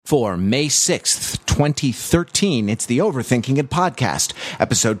for May 6th, 2013. It's the Overthinking It podcast,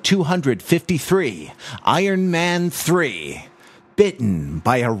 episode 253, Iron Man 3, Bitten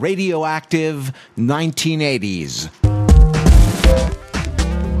by a Radioactive 1980s.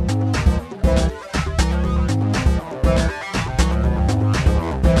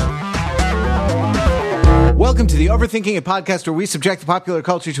 Welcome to the Overthinking It podcast, where we subject the popular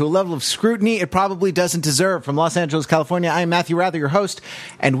culture to a level of scrutiny it probably doesn't deserve. From Los Angeles, California, I am Matthew Rather, your host,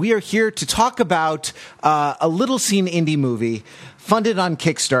 and we are here to talk about a little-seen indie movie funded on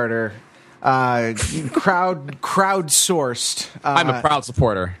Kickstarter, crowdsourced. I'm a proud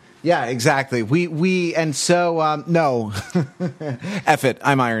supporter. Yeah, exactly. No. F it,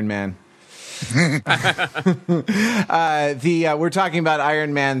 I'm Iron Man. We're talking about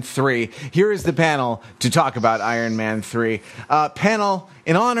Iron Man 3. Here is the panel to talk about Iron Man 3. Panel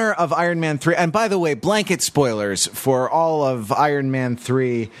in honor of Iron Man 3. And by the way, blanket spoilers for all of Iron Man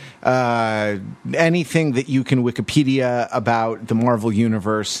 3. Anything that you can Wikipedia about the Marvel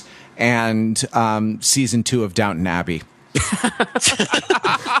Universe and season 2 of Downton Abbey.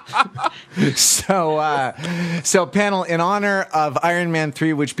 So panel in honor of Iron Man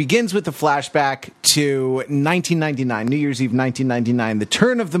 3, which begins with a flashback to 1999, New Year's Eve 1999, the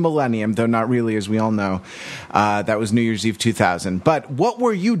turn of the millennium, though not really, as we all know. That was New Year's Eve 2000. But what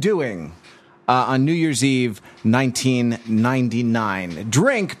were you doing on New Year's Eve 1999?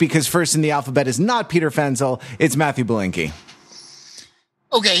 Drink, because first in the alphabet is not Peter Fenzel, it's Matthew Belinkie.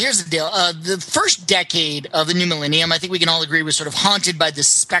 Okay, here's the deal. The first decade of the new millennium, I think we can all agree, was sort of haunted by this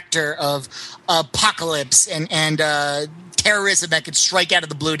specter of apocalypse and terrorism that could strike out of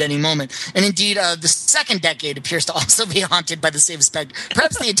the blue at any moment. And indeed, the second decade appears to also be haunted by the same specter,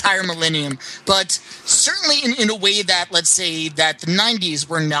 perhaps the entire millennium, but certainly in a way that, let's say, that the 90s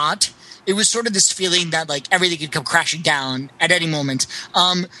were not. It was sort of this feeling that, like, everything could come crashing down at any moment.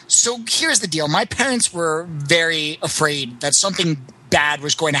 So here's the deal. My parents were very afraid that something bad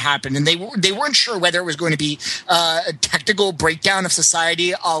was going to happen, and they weren't sure whether it was going to be a technical breakdown of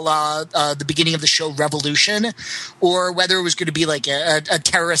society, a la the beginning of the show Revolution, or whether it was going to be like a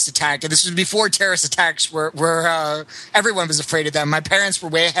terrorist attack. And this was before terrorist attacks were everyone was afraid of them. My parents were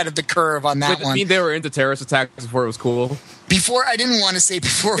way ahead of the curve on that one. I mean, they were into terrorist attacks before it was cool. Before, I didn't want to say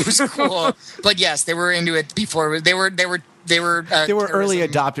before it was cool, but yes, they were into it before. They were early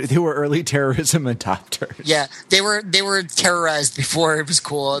adopters. They were early terrorism adopters. Yeah, they were terrorized before it was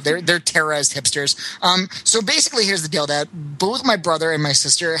cool. They're terrorized hipsters. So basically, here's the deal: that both my brother and my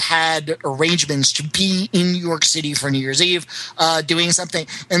sister had arrangements to be in New York City for New Year's Eve, doing something.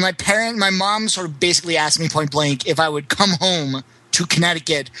 And my mom sort of basically asked me point blank if I would come home to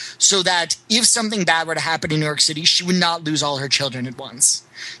Connecticut, so that if something bad were to happen in New York City, she would not lose all her children at once.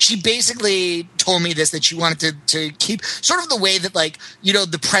 She basically told me this, that she wanted to keep sort of the way that, like, you know,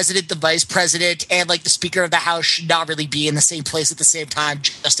 the president, the vice president, and, like, the speaker of the house should not really be in the same place at the same time,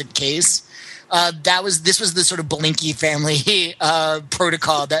 just in case. This was the sort of Belinkie family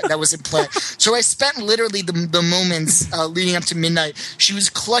protocol that was in play. So I spent literally the moments leading up to midnight. She was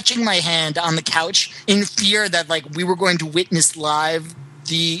clutching my hand on the couch in fear that, like, we were going to witness live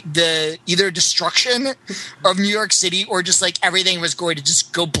the either destruction of New York City, or just like everything was going to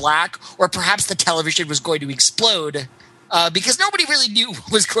just go black, or perhaps the television was going to explode. Because nobody really knew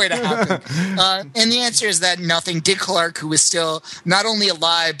what was going to happen. And the answer is that nothing. Dick Clark, who was still not only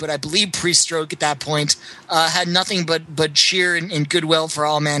alive, but I believe pre-stroke at that point, had nothing but cheer and goodwill for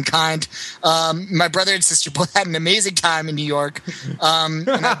all mankind. My brother and sister both had an amazing time in New York. And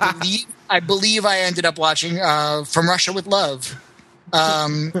I believe I ended up watching From Russia with Love.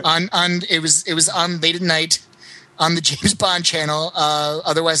 It was on late at night on the James Bond channel,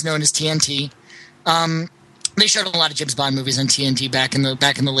 otherwise known as TNT. They showed a lot of James Bond movies on TNT back in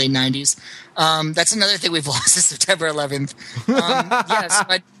the late 90s. That's another thing we've lost is September 11th. Yes,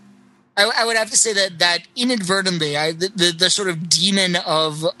 but I would have to say that inadvertently, the sort of demon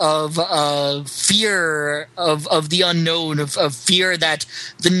of fear of the unknown, of fear that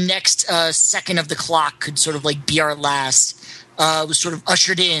the next second of the clock could sort of like be our last, was sort of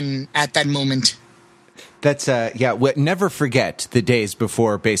ushered in at that moment. That's never forget the days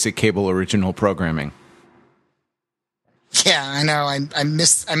before basic cable original programming. Yeah, I know. I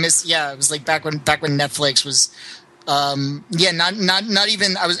miss. Yeah, it was like back when Netflix was. Not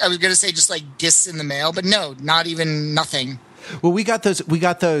even. I was gonna say just like discs in the mail, but no, not even nothing. Well, we got those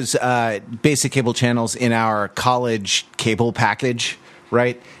basic cable channels in our college cable package,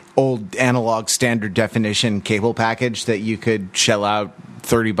 right? Old analog standard definition cable package that you could shell out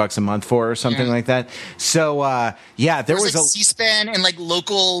 $30 a month for or something like that. So there was like C-SPAN and like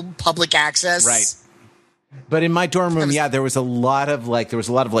local public access, right? But in my dorm room, there was a lot of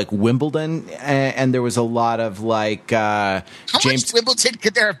Wimbledon, and there was a lot of How much Wimbledon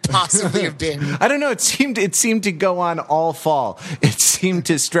could there have possibly have been? I don't know. It seemed to go on all fall. It seemed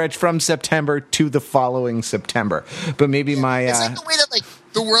to stretch from September to the following September. But maybe my is that the way that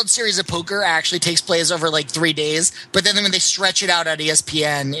the World Series of Poker actually takes place over 3 days, but then when they stretch it out on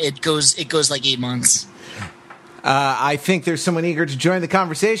ESPN, it goes 8 months. I think there's someone eager to join the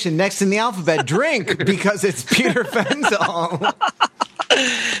conversation. Next in the alphabet, drink, because it's Peter Fenzel.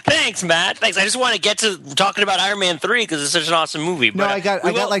 Thanks, Matt. Thanks. I just want to get to talking about Iron Man 3 because it's such an awesome movie. No, I got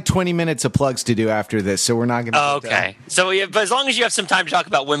 20 minutes of plugs to do after this, so we're not going to. Oh, okay. So, but as long as you have some time to talk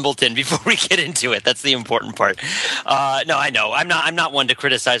about Wimbledon before we get into it, that's the important part. No, I know. I'm not one to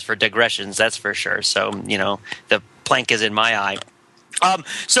criticize for digressions. That's for sure. So, the plank is in my eye.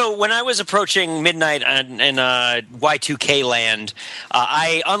 So when I was approaching midnight in Y2K land,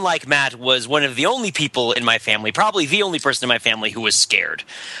 I, unlike Matt, was one of the only people in my family, probably the only person in my family who was scared.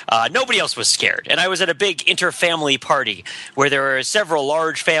 Nobody else was scared. And I was at a big inter-family party where there were several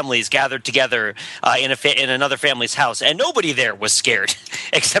large families gathered together in another family's house, and nobody there was scared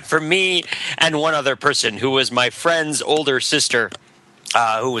except for me and one other person who was my friend's older sister.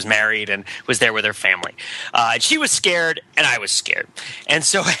 Who was married and was there with her family. And she was scared, and I was scared. And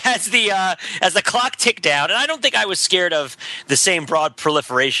so as the clock ticked down, and I don't think I was scared of the same broad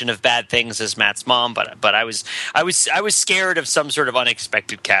proliferation of bad things as Matt's mom, but I was scared of some sort of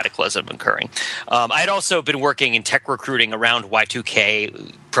unexpected cataclysm occurring. I had also been working in tech recruiting around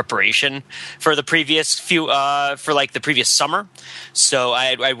Y2K preparation for the previous the previous summer. So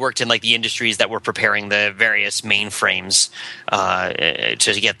I worked in the industries that were preparing the various mainframes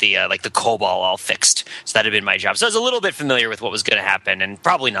to get the COBOL all fixed. So that had been my job. So I was a little bit familiar with what was going to happen, and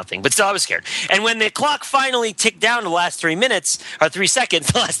probably nothing, but still I was scared. And when the clock finally ticked down to the last 3 minutes, or 3 seconds,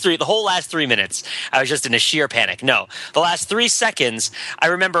 the whole last 3 minutes, I was just in a sheer panic. No, the last 3 seconds, I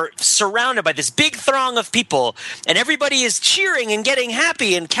remember surrounded by this big throng of people, and everybody is cheering and getting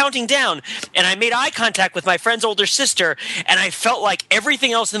happy and counting down. And I made eye contact with my friend's older sister, and I felt like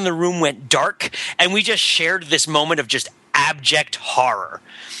everything else in the room went dark, and we just shared this moment of just abject horror,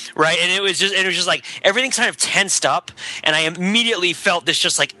 right? And it was just like everything's kind of tensed up, and I immediately felt this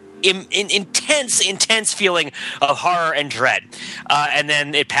just intense feeling of horror and dread. And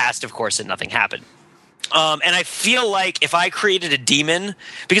then it passed, of course, and nothing happened. And I feel like if I created a demon,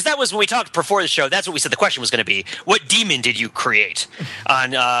 because that was when we talked before the show, that's what we said the question was going to be. What demon did you create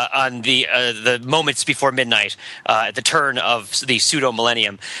on the moments before midnight, at the turn of the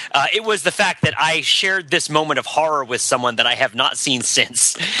pseudo-millennium? It was the fact that I shared this moment of horror with someone that I have not seen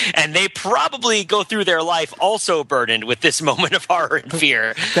since. And they probably go through their life also burdened with this moment of horror and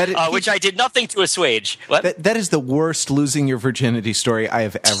fear, which I did nothing to assuage. What? That is the worst losing your virginity story I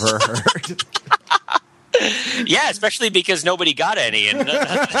have ever heard. Yeah, especially because nobody got any. And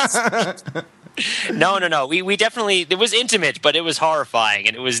No. We definitely, it was intimate, but it was horrifying,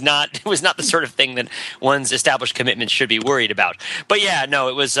 and it was not the sort of thing that one's established commitment should be worried about. But yeah, no,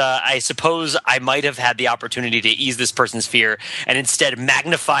 it was. I suppose I might have had the opportunity to ease this person's fear, and instead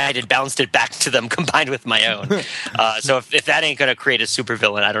magnified and bounced it back to them, combined with my own. So if that ain't going to create a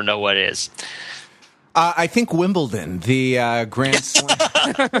supervillain, I don't know what is. I think Wimbledon, the Grand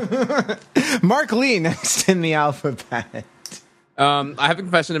Slam. Mark Lee, next in the alphabet. I have a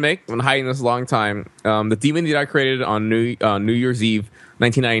confession to make. I've been hiding this a long time. The demon that I created on New Year's Eve,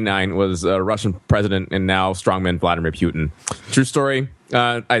 1999, was Russian president and now strongman Vladimir Putin. True story.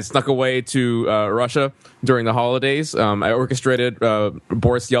 I snuck away to Russia during the holidays. I orchestrated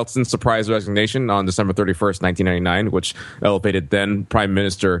Boris Yeltsin's surprise resignation on December 31st, 1999, which elevated then Prime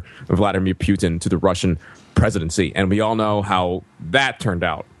Minister Vladimir Putin to the Russian presidency. And we all know how that turned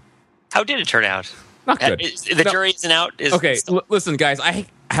out. How did it turn out? Not good. The jury isn't out? Listen, guys, I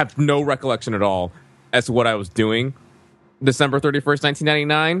have no recollection at all as to what I was doing December 31st,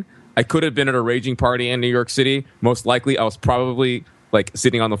 1999. I could have been at a raging party in New York City. Most likely, I was probably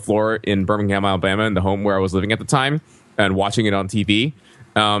sitting on the floor in Birmingham, Alabama, in the home where I was living at the time, and watching it on TV.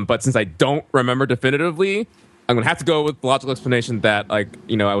 But since I don't remember definitively, I'm going to have to go with the logical explanation that, I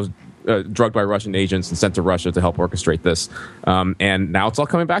was drugged by Russian agents and sent to Russia to help orchestrate this. And now it's all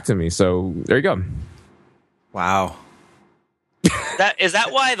coming back to me. So there you go. Wow. Is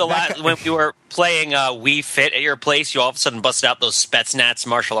that why when we were playing Wii Fit at your place, you all of a sudden busted out those Spetsnaz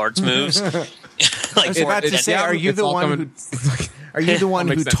martial arts moves? I was about to say, are you the one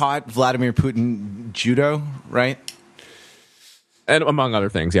who taught Vladimir Putin judo, right? And among other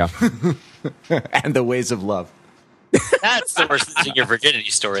things, yeah. And the ways of love. That's the worst losing your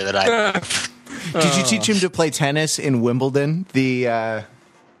virginity story that I. Did you teach him to play tennis in Wimbledon?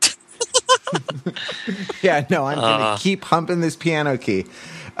 Yeah, no, I'm going to keep humping this piano key.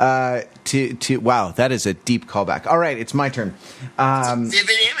 Wow, that is a deep callback. All right, it's my turn.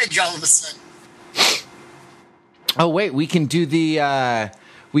 Vivid image all of a sudden. Oh wait, we can do the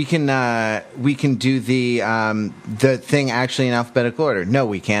the thing actually in alphabetical order. No,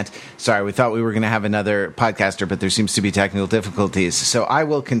 we can't. Sorry, we thought we were going to have another podcaster, but there seems to be technical difficulties. So I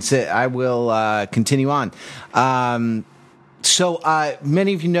will continue on. So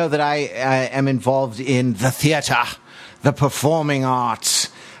many of you know that I am involved in the theater, the performing arts.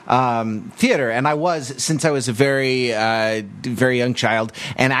 Theater, and I was since I was a very young child,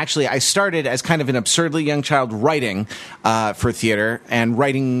 and actually I started as kind of an absurdly young child writing for theater and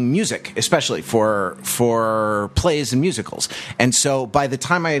writing music, especially for plays and musicals. And so by the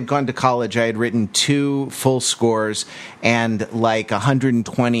time I had gone to college, I had written 2 full scores and like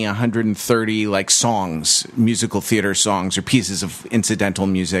 120, 130 like songs, musical theater songs or pieces of incidental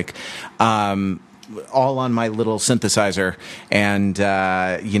music. All on my little synthesizer and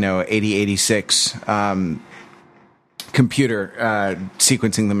 8086 computer,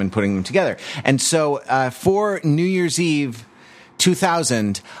 sequencing them and putting them together. And so for New Year's Eve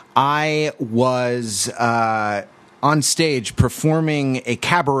 2000, I was on stage performing a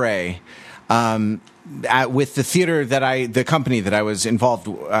cabaret with the theater the company that I was involved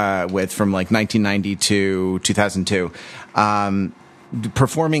with from like 1990 to 2002.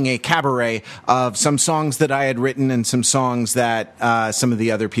 Performing a cabaret of some songs that I had written and some songs that some of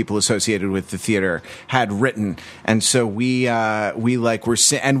the other people associated with the theater had written, and so we had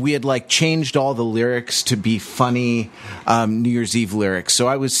like changed all the lyrics to be funny New Year's Eve lyrics. So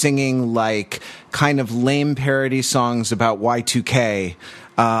I was singing like kind of lame parody songs about Y2K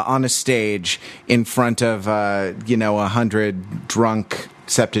on a stage in front of 100 drunk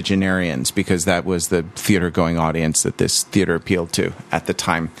septuagenarians, because that was the theater-going audience that this theater appealed to at the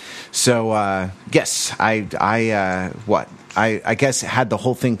time. So, yes, I guess had the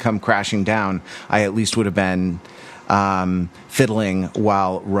whole thing come crashing down, I at least would have been fiddling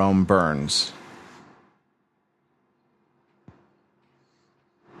while Rome burns.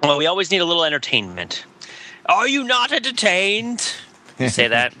 Well, we always need a little entertainment. Are you not entertained? You say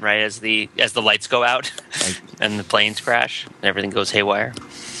that right as the lights go out and the planes crash and everything goes haywire.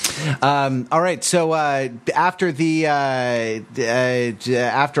 All right. So after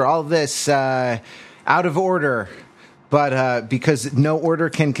all this, out of order, but because no order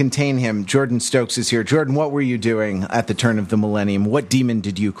can contain him, Jordan Stokes is here. Jordan, what were you doing at the turn of the millennium? What demon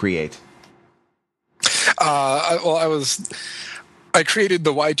did you create? I created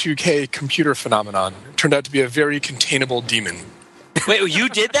the Y2K computer phenomenon. It turned out to be a very containable demon. Wait, you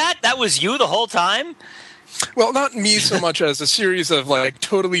did that? That was you the whole time? Well, not me so much as a series of like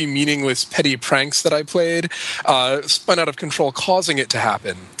totally meaningless petty pranks that I played, spun out of control, causing it to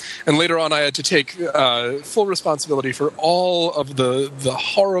happen. And later on, I had to take full responsibility for all of the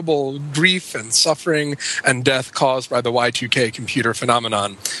horrible grief and suffering and death caused by the Y2K computer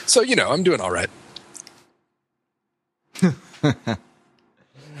phenomenon. So, I'm doing all right.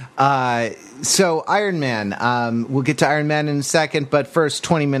 So Iron Man, we'll get to Iron Man in a second, but first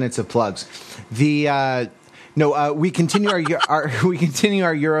 20 minutes of plugs. We continue our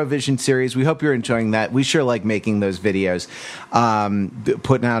Eurovision series. We hope you're enjoying that. We sure like making those videos,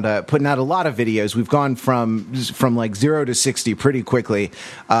 putting out a lot of videos. We've gone from like 0 to 60 pretty quickly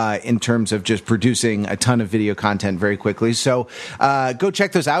in terms of just producing a ton of video content very quickly. So go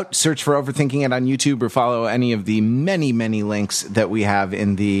check those out. Search for Overthinking It on YouTube or follow any of the many, many links that we have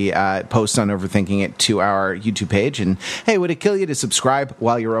in the posts on Overthinking It to our YouTube page. And hey, would it kill you to subscribe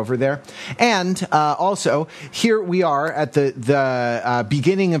while you're over there? And also, here we are at the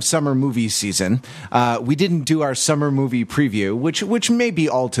beginning of summer movie season. We didn't do our summer movie preview, which may be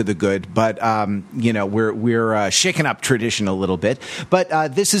all to the good, but we're shaking up tradition a little bit.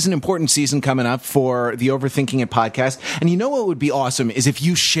 But this is an important season coming up for the Overthinking It podcast. And you know what would be awesome is if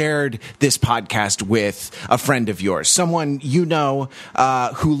you shared this podcast with a friend of yours, someone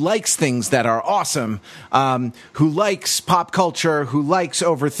who likes things that are awesome, who likes pop culture, who likes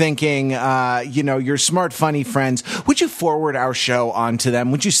overthinking, your smart, funny friends. Would you forward our show on to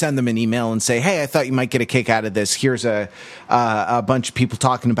them? Would you send them an email and say, hey, I thought you might get a kick out of this. Here's a bunch of people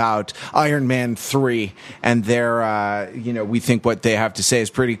talking about Iron Man 3, and they're, we think what they have to say is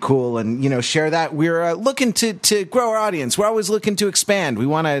pretty cool, and, share that. We're looking to grow our audience. We're always looking to expand. We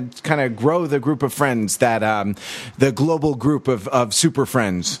want to kind of grow the group of friends that, the global group of super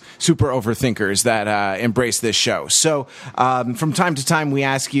friends, super overthinkers that embrace this show. So from time to time, we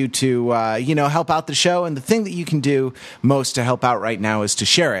ask you to, help out the show, and the thing that you can do most to help out right now is to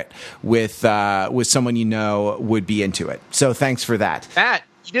share it with someone would be into it. So thanks for that. Matt,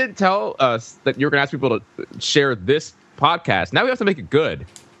 you didn't tell us that you were going to ask people to share this podcast. Now we have to make it good.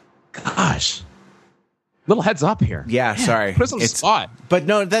 Gosh. Little heads up here. Yeah, sorry. Put us on the spot. But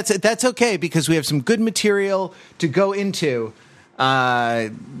no, that's okay because we have some good material to go into.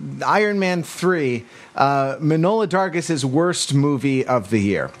 Iron Man 3, Manohla Dargis's worst movie of the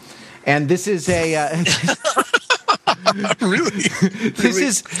year. And this is a... Really? This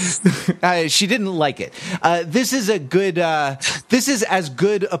is she didn't like it. This is a good this is as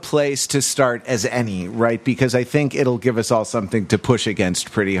good a place to start as any, right? Because I think it'll give us all something to push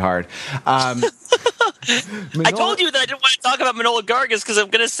against pretty hard. I told you that I didn't want to talk about Manohla Dargis because I'm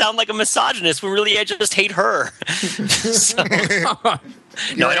going to sound like a misogynist when really I just hate her. So,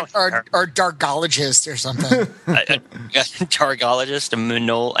 no, I don't. Or dargologist or something. A dargologist,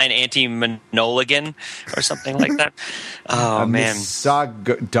 an anti-Manoligan or something like that. Oh, man.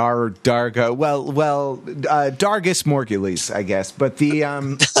 Dargo. Well, Dargis Morgulis, I guess. But the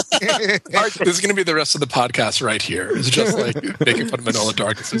This is going to be the rest of the podcast right here. It's just like making fun of Manohla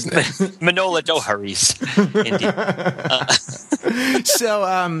Dargis's name. Manohla Doharis. Indeed.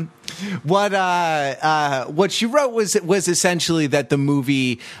 So, what she wrote was essentially that the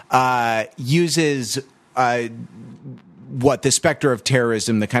movie uses the specter of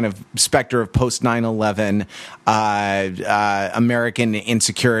terrorism, the kind of specter of post 9/11 American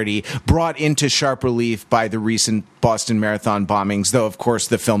insecurity, brought into sharp relief by the recent Boston Marathon bombings. Though, of course,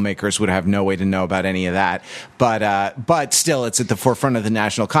 the filmmakers would have no way to know about any of that. But still, it's at the forefront of the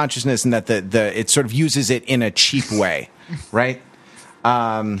national consciousness, and that it sort of uses it in a cheap way, right?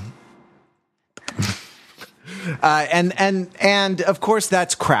 And of course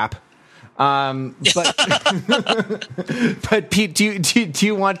that's crap. But Pete, do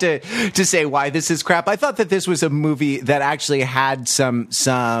you want to say why this is crap? I thought that this was a movie that actually had some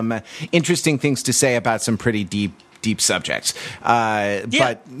interesting things to say about some pretty deep subjects. But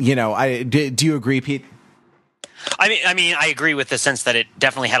do you agree, Pete? I mean, I agree with the sense that it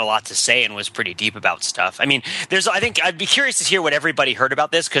definitely had a lot to say and was pretty deep about stuff. I mean, I think I'd be curious to hear what everybody heard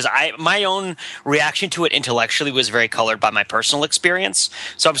about this because my own reaction to it intellectually was very colored by my personal experience.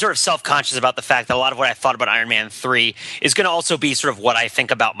 So I'm sort of self-conscious about the fact that a lot of what I thought about Iron Man 3 is going to also be sort of what I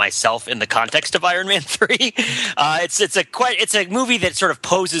think about myself in the context of Iron Man 3. It's a movie that sort of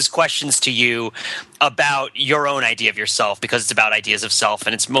poses questions to you about your own idea of yourself because it's about ideas of self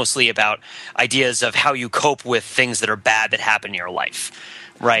and it's mostly about ideas of how you cope with things that are bad that happen in your life,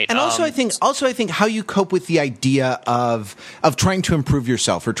 right? And I think how you cope with the idea of trying to improve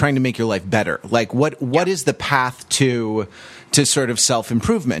yourself or trying to make your life better. Like what is the path to sort of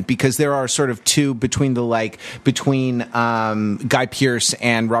self-improvement? Because there are sort of two between Guy Pearce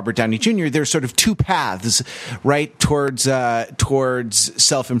and Robert Downey Jr. There's sort of two paths, right, towards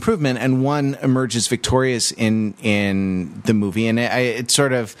self-improvement, and one emerges victorious in the movie, and it's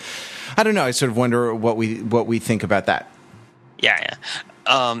sort of, I don't know. I sort of wonder what we think about that. Yeah.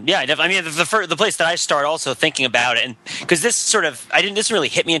 I mean, the place that I start also thinking about it, and because this really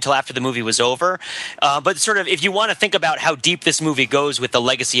hit me until after the movie was over. But sort of, if you want to think about how deep this movie goes with the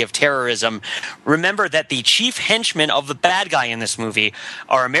legacy of terrorism, remember that the chief henchmen of the bad guy in this movie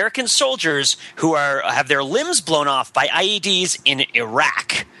are American soldiers who have their limbs blown off by IEDs in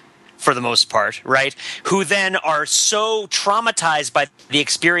Iraq. For the most part, right? Who then are so traumatized by the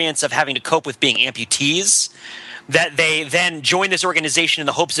experience of having to cope with being amputees that they then join this organization in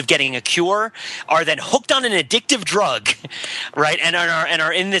the hopes of getting a cure, are then hooked on an addictive drug, right? And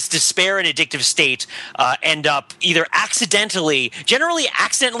are in this despair and addictive state, end up either generally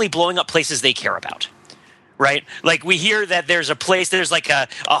accidentally blowing up places they care about. Right? Like we hear that there's like a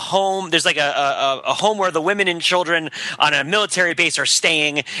home, there's like a home where the women and children on a military base are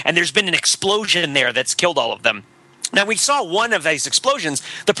staying, and there's been an explosion there that's killed all of them. Now, we saw one of these explosions.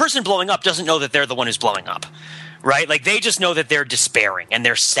 The person blowing up doesn't know that they're the one who's blowing up. Right? Like they just know that they're despairing and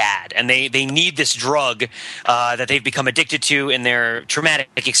they're sad and they need this drug that they've become addicted to in their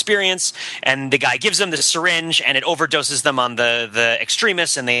traumatic experience. And the guy gives them the syringe and it overdoses them on the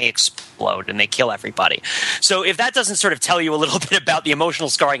extremists and they explode and they kill everybody. So if that doesn't sort of tell you a little bit about the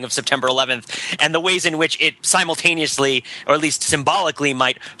emotional scarring of September 11th and the ways in which it simultaneously, or at least symbolically,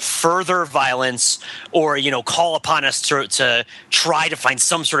 might further violence or, call upon us to try to find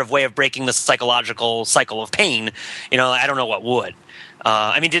some sort of way of breaking the psychological cycle of pain, I don't know what would.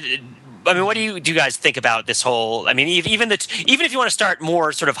 What do you guys think about this whole? I mean, even if you want to start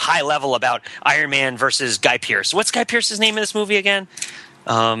more sort of high level about Iron Man versus Guy Pearce, what's Guy Pearce's name in this movie again?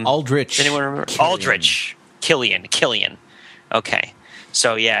 Aldrich. Does anyone remember? Killian. Aldrich. Killian. Okay.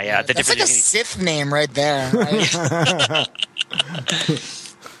 So yeah. That's like a Sith name right there. Right?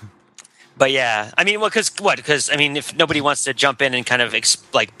 But yeah, I mean, well, because I mean, if nobody wants to jump in and kind of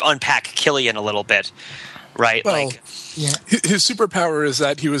unpack Killian a little bit, right? Well, Yeah. his superpower is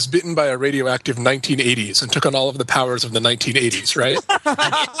that he was bitten by a radioactive 1980s and took on all of the powers of the 1980s, right?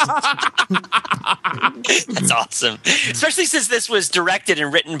 That's awesome. Especially since this was directed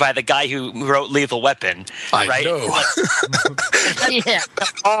and written by the guy who wrote Lethal Weapon. I right? know. Yeah.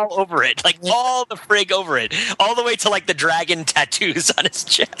 All over it. Like, all the frig over it. All the way to, like, the dragon tattoos on his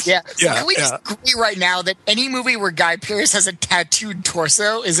chest. Yeah. Yeah, Can we just agree right now that any movie where Guy Pearce has a tattooed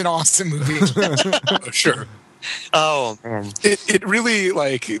torso is an awesome movie? Oh, sure. Oh, man. It really,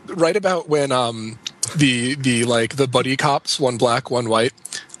 like, right about when the buddy cops, one black, one white,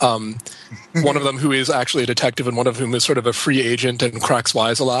 one of them who is actually a detective and one of whom is sort of a free agent and cracks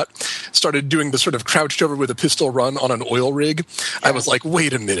wise a lot, started doing the sort of crouched over with a pistol run on an oil rig. I was like,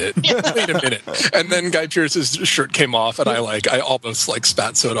 wait a minute. And then Guy Pearce's shirt came off and I almost like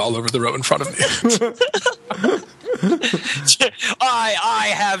spat soda all over the row in front of me.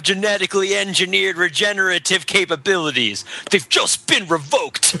 I have genetically engineered regenerative capabilities. They've just been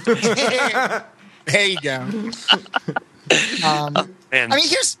revoked. There you go. Man. I mean,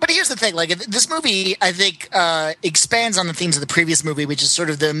 here's the thing. Like, this movie, I think, expands on the themes of the previous movie, which is sort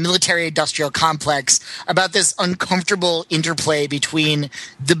of the military-industrial complex about this uncomfortable interplay between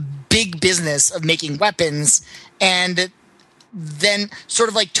the big business of making weapons and then sort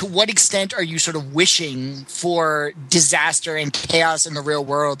of like, to what extent are you sort of wishing for disaster and chaos in the real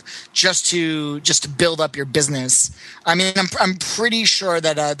world just to build up your business? I mean, I'm pretty sure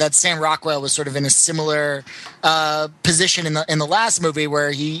that that Sam Rockwell was sort of in a similar position in the last movie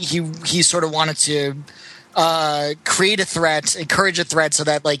where he sort of wanted to create a threat, encourage a threat, so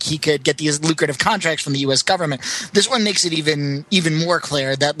that like he could get these lucrative contracts from the U.S. government. This one makes it even more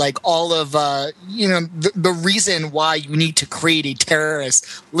clear that like all of the reason why you need to create a terrorist,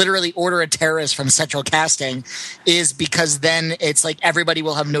 literally order a terrorist from central casting, is because then it's like everybody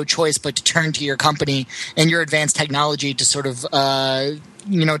will have no choice but to turn to your company and your advanced technology to sort of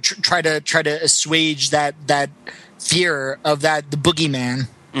try to assuage that fear of the boogeyman.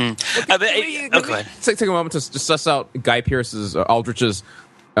 Go ahead. Take a moment to suss out Guy Pearce's Aldrich's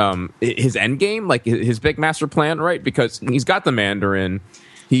his end game, like his big master plan, right? Because he's got the Mandarin,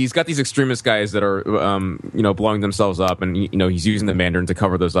 he's got these extremist guys that are blowing themselves up, and he's using the Mandarin to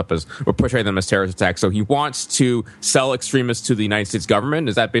cover those up or portray them as terrorist attacks. So he wants to sell extremists to the United States government.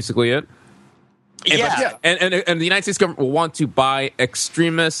 Is that basically it? Yeah. And the United States government will want to buy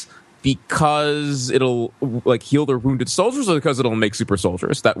extremists because it'll like heal their wounded soldiers, or because it'll make super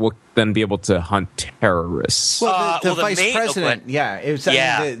soldiers that will then be able to hunt terrorists. Well, the vice president,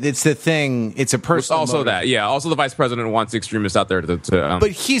 it's the thing. It's a personal. Also motive. that, yeah. Also, the vice president wants the extremists out there to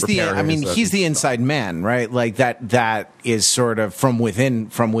but he's he's the inside man, right? Like that is sort of from within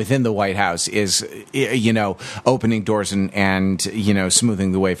the White House is opening doors and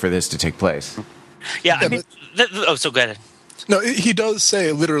smoothing the way for this to take place. Yeah, I mean, so go ahead. No, he does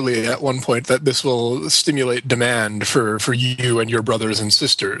say literally at one point that this will stimulate demand for you and your brothers and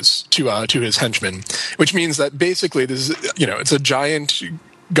sisters to his henchmen, which means that basically this is, it's a giant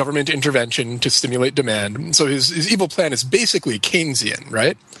government intervention to stimulate demand. So his evil plan is basically Keynesian,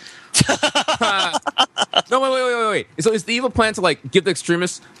 right? No, wait. So is the evil plan to like give the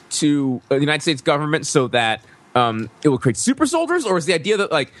extremists to the United States government so that it will create super soldiers, or is the idea that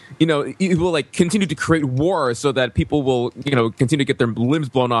it will like continue to create war so that people will continue to get their limbs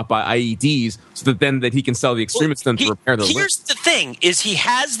blown off by IEDs, so that he can sell the extremists to repair their limbs? Here's the thing: is he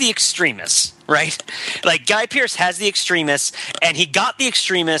has the extremists, right? Like Guy Pearce has the extremists, and he got the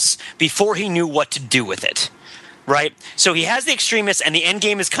extremists before he knew what to do with it. Right? So he has the extremists, and the end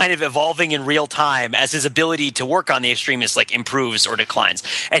game is kind of evolving in real time as his ability to work on the extremists like improves or declines.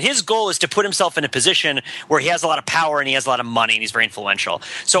 And his goal is to put himself in a position where he has a lot of power and he has a lot of money and he's very influential.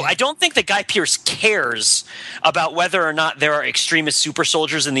 So I don't think that Guy Pearce cares about whether or not there are extremist super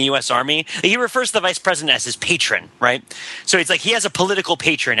soldiers in the U.S. Army. He refers to the vice president as his patron, right? So it's like he has a political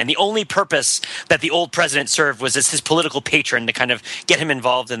patron, and the only purpose that the old president served was as his political patron to kind of get him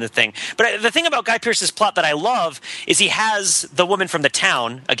involved in the thing. But the thing about Guy Pearce's plot that I love is he has the woman from the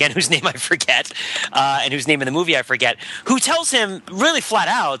town, again, whose name I forget, and whose name in the movie I forget, who tells him really flat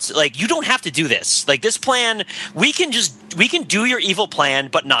out, like, you don't have to do this. Like, this plan, we can do your evil plan,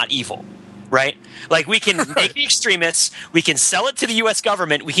 but not evil. Right? Like, we can make the extremists, we can sell it to the U.S.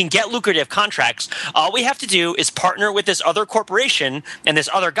 government, we can get lucrative contracts. All we have to do is partner with this other corporation and this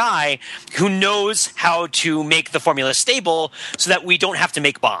other guy who knows how to make the formula stable so that we don't have to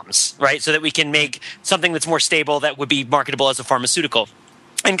make bombs, right? So that we can make something that's more stable that would be marketable as a pharmaceutical.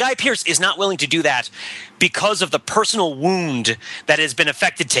 And Guy Pearce is not willing to do that because of the personal wound that has been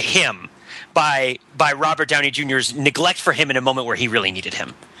affected to him by Robert Downey Jr.'s neglect for him in a moment where he really needed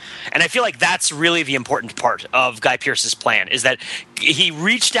him. And I feel like that's really the important part of Guy Pearce's plan, is that he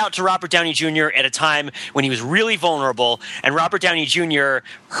reached out to Robert Downey Jr. at a time when he was really vulnerable, and Robert Downey Jr.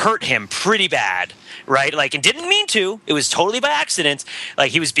 hurt him pretty bad, right? Like, and didn't mean to. It was totally by accident.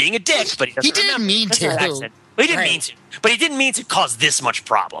 Like, he was being a dick, but he didn't mean to. Well, he didn't mean to. But he didn't mean to cause this much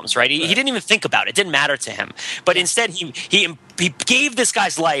problems, right? He didn't even think about it. It didn't matter to him. But instead, he gave this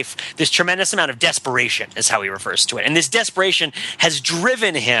guy's life this tremendous amount of desperation, is how he refers to it. And this desperation has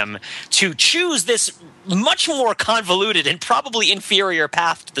driven him to choose this much more convoluted and probably inferior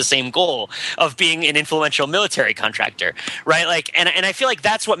path to the same goal of being an influential military contractor, right? Like, and I feel like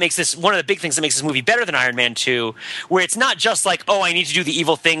that's what makes this one of the big things that makes this movie better than Iron Man 2, where it's not just like, oh, I need to do the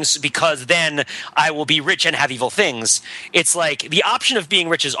evil things because then I will be rich and have evil things. It's like the option of being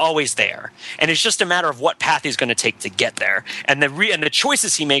rich is always there, and it's just a matter of what path he's going to take to get there. And the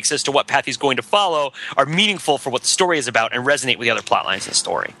choices he makes as to what path he's going to follow are meaningful for what the story is about and resonate with the other plot lines in the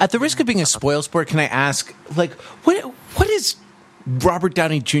story. At the risk of being a spoil sport, can I ask, like, what is Robert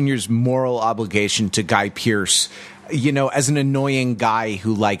Downey Jr.'s moral obligation to Guy Pearce, you know, as an annoying guy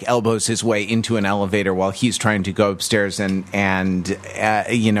who, like, elbows his way into an elevator while he's trying to go upstairs and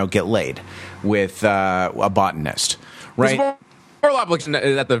you know, get laid with a botanist, right? Moral obligation,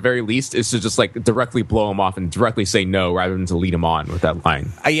 at the very least, is to just like directly blow him off and directly say no rather than to lead him on with that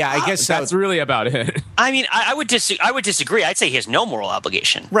line. Yeah, I guess that's really about it. I mean, I would disagree. I'd say he has no moral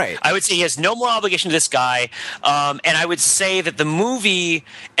obligation. Right. I would say he has no moral obligation to this guy, and I would say that the movie,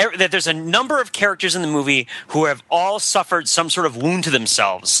 that there's a number of characters in the movie who have all suffered some sort of wound to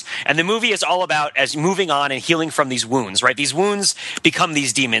themselves, and the movie is all about as moving on and healing from these wounds. Right. These wounds become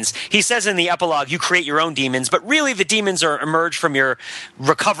these demons. He says in the epilogue, you create your own demons, but really the demons are emerged from your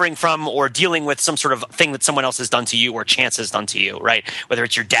recovering from or dealing with some sort of thing that someone else has done to you or chance has done to you, right? Whether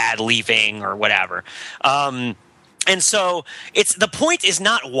it's your dad leaving or whatever. And so the point is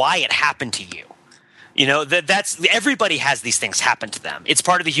not why it happened to you. You know, that's everybody has these things happen to them. It's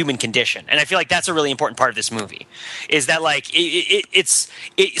part of the human condition, and I feel like that's a really important part of this movie. Is that like it's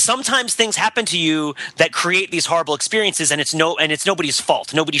sometimes things happen to you that create these horrible experiences, and it's nobody's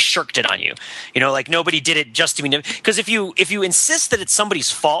fault. Nobody shirked it on you. You know, like nobody did it just to be. Because if you insist that it's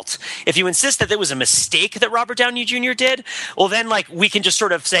somebody's fault, if you insist that there was a mistake that Robert Downey Jr. did, well, then like we can just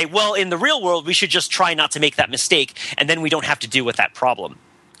sort of say, well, in the real world, we should just try not to make that mistake, and then we don't have to deal with that problem.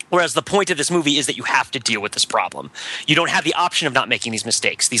 Whereas the point of this movie is that you have to deal with this problem. You don't have the option of not making these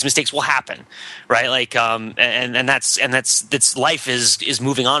mistakes. These mistakes will happen, right? Like, and that's life is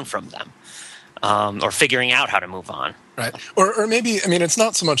moving on from them, or figuring out how to move on. Right. Or maybe, I mean, it's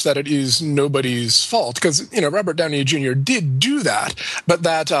not so much that it is nobody's fault, because, you know, Robert Downey Jr. did do that, but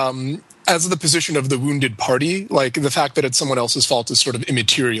that as the position of the wounded party, like the fact that it's someone else's fault is sort of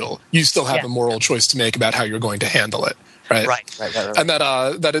immaterial. You still have a moral choice to make about how you're going to handle it. Right. And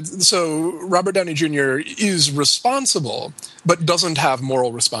that it's, so Robert Downey Jr. is responsible, but doesn't have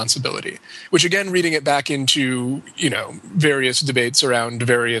moral responsibility. Which again, reading it back into, you know, various debates around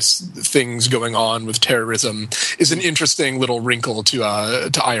various things going on with terrorism is an interesting little wrinkle to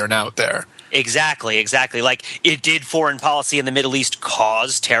iron out there. Exactly. Like, it did foreign policy in the Middle East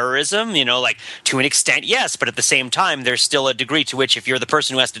cause terrorism? You know, like, to an extent, yes. But at the same time, there's still a degree to which if you're the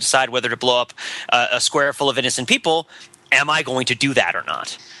person who has to decide whether to blow up a square full of innocent people, am I going to do that or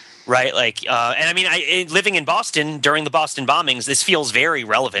not? Right? Like, and I mean, living in Boston during the Boston bombings, this feels very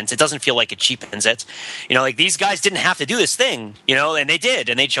relevant. It doesn't feel like it cheapens it. You know, like, these guys didn't have to do this thing, you know, and they did,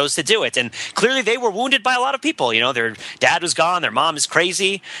 and they chose to do it. And clearly they were wounded by a lot of people. You know, their dad was gone, their mom is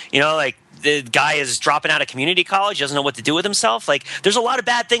crazy, you know, like, the guy is dropping out of community college, doesn't know what to do with himself. Like, there's a lot of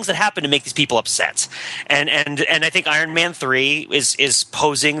bad things that happen to make these people upset. And I think Iron Man 3 is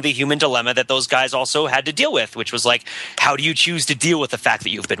posing the human dilemma that those guys also had to deal with, which was like, how do you choose to deal with the fact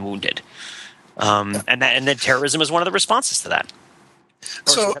that you've been wounded? And then terrorism is one of the responses to that.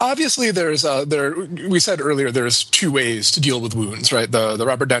 So obviously we said earlier there's two ways to deal with wounds, right? The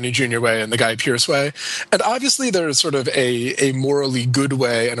Robert Downey Jr. way and the Guy Pearce way. And obviously there's sort of a morally good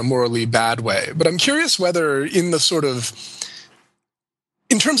way and a morally bad way. But I'm curious whether in terms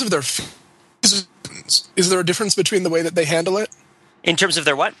of their physical wounds, is there a difference between the way that they handle it? In terms of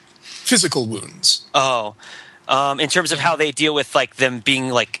their what? Physical wounds. Oh. In terms of how they deal with, like, them being,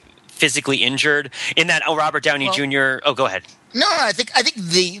 like, physically injured in that Robert Downey Jr. Oh, go ahead. No, I think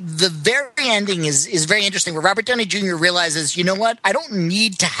the very ending is very interesting, where Robert Downey Jr. realizes, you know what? I don't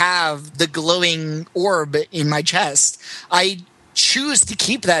need to have the glowing orb in my chest. I choose to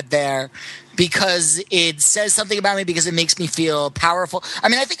keep that there because it says something about me, because it makes me feel powerful. I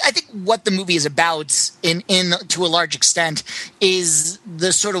mean, I think what the movie is about in to a large extent is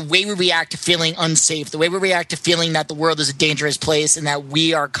the sort of way we react to feeling unsafe, the way we react to feeling that the world is a dangerous place and that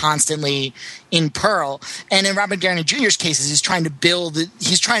we are constantly in peril. And in Robert Downey Jr.'s cases, he's trying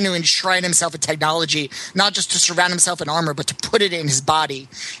to enshrine himself in technology, not just to surround himself in armor, but to put it in his body.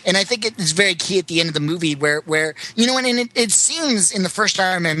 And I think it is very key at the end of the movie where and it seems in the first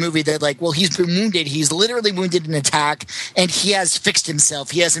Iron Man movie that, like, well, he's been wounded. He's literally wounded in an attack, and he has fixed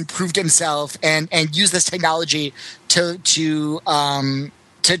himself. He has improved himself and used this technology to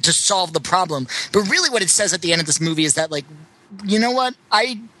solve the problem. But really what it says at the end of this movie is that, like, you know what?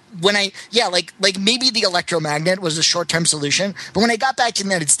 Maybe the electromagnet was a short-term solution, but when I got back to the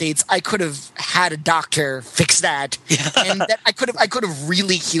United States, I could have had a doctor fix that, and that I could have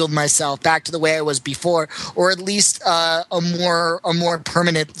really healed myself back to the way I was before, or at least a more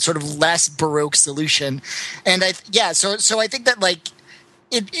permanent, sort of less Baroque solution. And so I think that, like,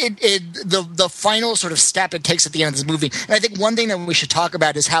 the final sort of step it takes at the end of this movie. And I think one thing that we should talk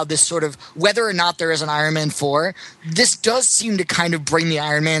about is how this sort of, whether or not there is an Iron Man 4, this does seem to kind of bring the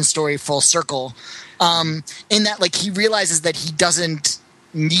Iron Man story full circle. In that, like, he realizes that he doesn't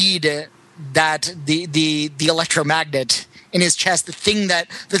need the electromagnet in his chest. The thing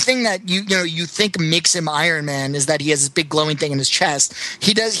that you think makes him Iron Man is that he has this big glowing thing in his chest.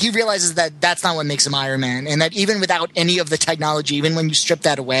 He realizes that that's not what makes him Iron Man, and that even without any of the technology, even when you strip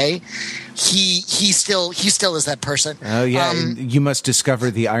that away, he still is that person. Oh yeah, you must discover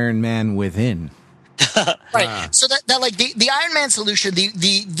the Iron Man within. Right. So that like the Iron Man solution,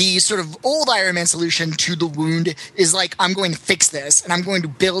 the sort of old Iron Man solution to the wound is like, I'm going to fix this, and I'm going to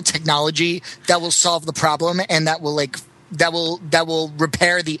build technology that will solve the problem, and that will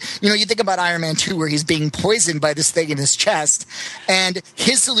repair the, you think about Iron Man 2 where he's being poisoned by this thing in his chest, and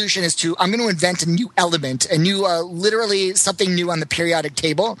his solution is I'm going to invent a new element, literally something new on the periodic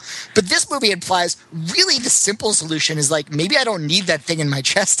table. But this movie implies really the simple solution is like, maybe I don't need that thing in my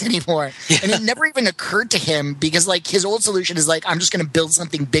chest anymore. Yeah. And it never even occurred to him, because like his old solution is like, I'm just going to build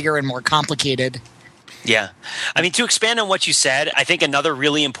something bigger and more complicated. Yeah. I mean, to expand on what you said, I think another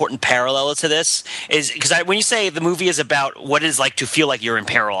really important parallel to this is, because when you say the movie is about what it's like to feel like you're in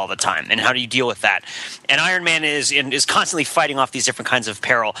peril all the time, and how do you deal with that, and Iron Man is constantly fighting off these different kinds of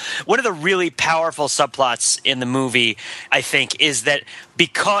peril. One of the really powerful subplots in the movie, I think, is that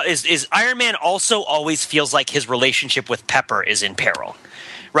because Iron Man also always feels like his relationship with Pepper is in peril.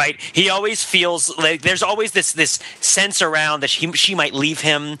 Right, he always feels like there's always this sense around that she might leave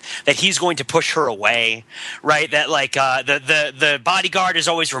him, that he's going to push her away. Right, that like the bodyguard is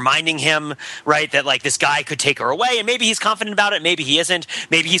always reminding him, right, that like this guy could take her away, and maybe he's confident about it, maybe he isn't,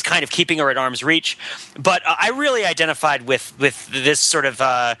 maybe he's kind of keeping her at arm's reach. But I really identified with this sort of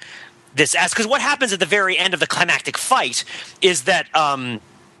because what happens at the very end of the climactic fight is that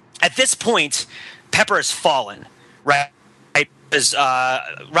at this point Pepper has fallen, right. Because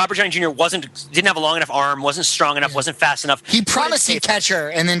Robert Downey Jr. didn't have a long enough arm, wasn't strong enough, wasn't fast enough. He promised he'd catch her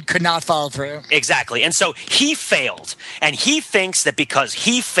and then could not follow through. Exactly. And so he failed. And he thinks that because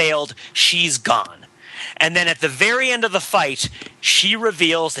he failed, she's gone. And then at the very end of the fight, she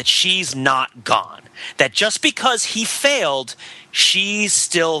reveals that she's not gone. That just because he failed, she's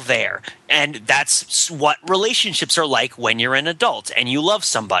still there. And that's what relationships are like when you're an adult and you love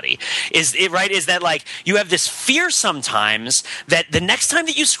somebody. Is that like you have this fear sometimes that the next time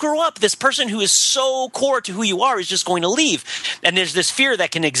that you screw up, this person who is so core to who you are is just going to leave. And there's this fear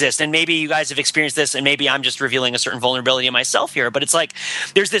that can exist. And maybe you guys have experienced this, and maybe I'm just revealing a certain vulnerability in myself here. But it's like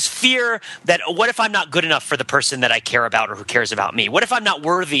there's this fear that what if I'm not good enough for the person that I care about or who cares about me? What if I'm not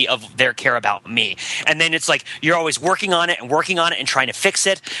worthy of their care about me? And then it's like you're always working on it and trying to fix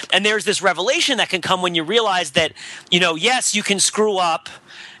it. And there's this revelation that can come when you realize that, yes, you can screw up,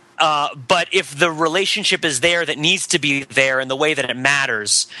 but if the relationship is there that needs to be there in the way that it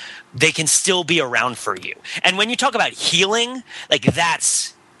matters, they can still be around for you. And when you talk about healing, like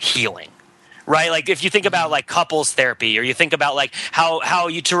that's healing. Right, like if you think about like couples therapy, or you think about like how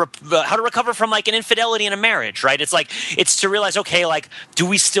to recover from like an infidelity in a marriage, right? It's to realize, okay, like do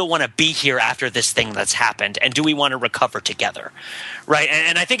we still want to be here after this thing that's happened, and do we want to recover together, right?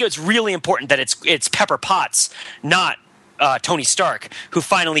 And I think it's really important that it's Pepper Potts, not Tony Stark, who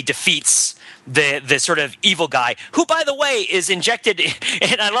finally defeats the sort of evil guy, who, by the way, is injected.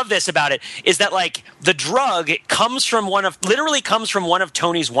 And I love this about it, is that like the drug comes from one of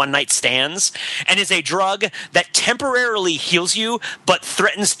Tony's one night stands, and is a drug that temporarily heals you but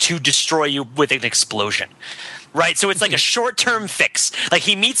threatens to destroy you with an explosion. right? So it's like a short-term fix. Like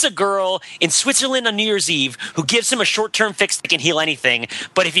he meets a girl in Switzerland on New Year's Eve who gives him a short-term fix that can heal anything,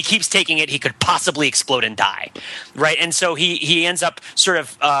 but if he keeps taking it, he could possibly explode and die, right? And so he ends up sort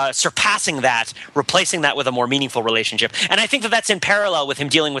of surpassing that, replacing that with a more meaningful relationship. And I think that that's in parallel with him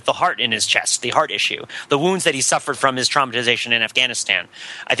dealing with the heart in his chest, the heart issue, the wounds that he suffered from his traumatization in Afghanistan.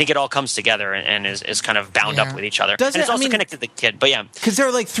 I think it all comes together and is kind of bound up with each other. And it's also connected to the kid, but yeah. Because there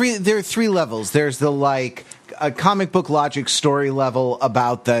are three levels. There's the like a comic book logic story level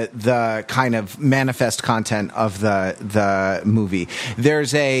about the kind of manifest content of the movie.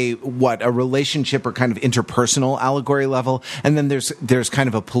 There's a relationship or kind of interpersonal allegory level, and then there's kind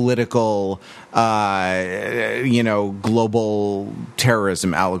of a political global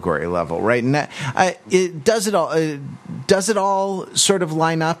terrorism allegory level, right? And that does it all sort of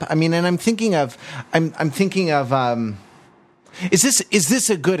line up? I mean, and I'm thinking of Is this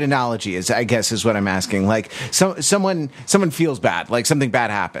a good analogy? I guess is what I'm asking. Like someone feels bad, like something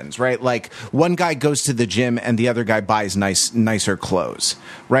bad happens, right? Like one guy goes to the gym and the other guy buys nicer clothes,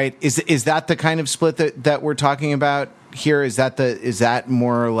 right? Is that the kind of split that we're talking about here? Is that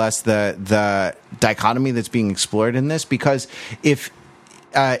more or less the dichotomy that's being explored in this? Because if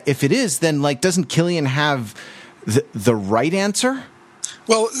it is, then like doesn't Killian have the right answer?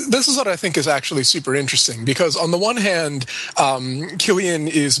 Well, this is what I think is actually super interesting, because on the one hand, Killian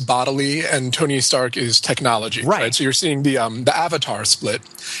is bodily and Tony Stark is technology. Right? So you're seeing the Avatar split,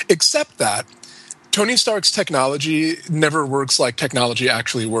 except that Tony Stark's technology never works like technology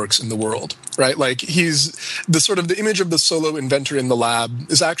actually works in the world, right? Like he's the image of the solo inventor in the lab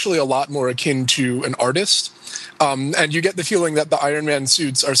is actually a lot more akin to an artist. And you get the feeling that the Iron Man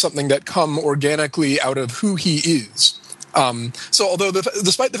suits are something that come organically out of who he is. So although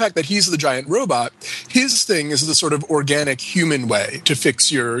despite the fact that he's the giant robot, his thing is the sort of organic human way to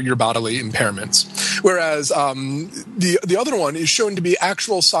fix your bodily impairments. Whereas the other one is shown to be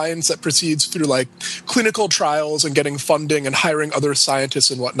actual science that proceeds through like clinical trials and getting funding and hiring other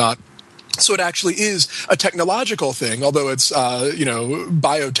scientists and whatnot. So it actually is a technological thing, although it's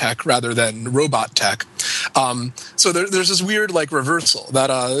biotech rather than robot tech. So there's this weird like reversal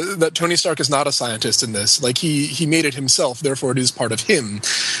that Tony Stark is not a scientist in this. Like he made it himself, therefore it is part of him.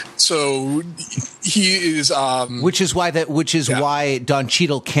 So he is, which is why Don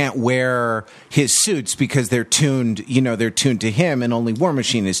Cheadle can't wear his suits, because they're tuned to him, and only War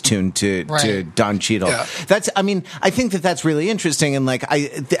Machine is tuned to Don Cheadle. Yeah. I think that's really interesting, and like I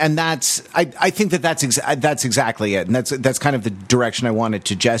think that's exactly it, and that's kind of the direction I wanted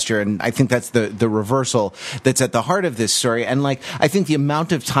to gesture, and I think that's the reversal that's at the heart of this story. And like I think the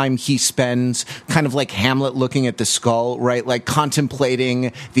amount of time he spends kind of like Hamlet looking at the skull, right, like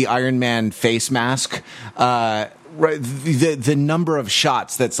contemplating the Iron Man face mask, right, the number of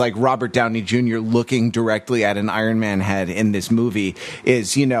shots that's like Robert Downey Jr. looking directly at an Iron Man head in this movie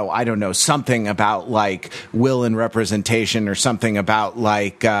is, I don't know, something about like will and representation, or something about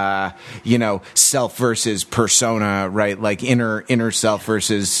like, self versus persona, right? Like inner self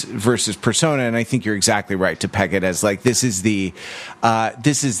versus persona. And I think you're exactly right to peg it as like, this is the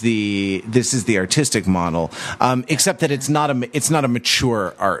artistic model. Except that it's not a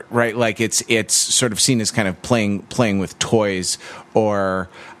mature art, right? Like it's sort of seen as kind of playing with toys, or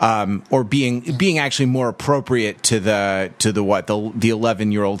being actually more appropriate to the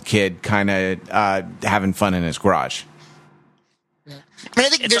 11-year-old kid kind of having fun in his garage. I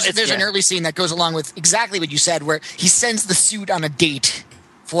think there's an early scene that goes along with exactly what you said, where he sends the suit on a date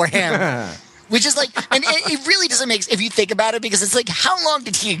for him. Which is like, and it really doesn't make, if you think about it, because it's like, how long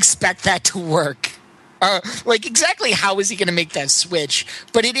did he expect that to work? Like, exactly how is he going to make that switch?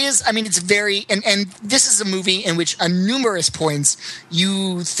 But it is, it's very, and this is a movie in which on numerous points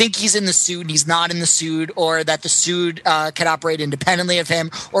you think he's in the suit and he's not in the suit, or that the suit can operate independently of him,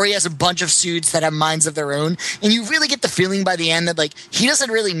 or he has a bunch of suits that have minds of their own. And you really get the feeling by the end that, like, he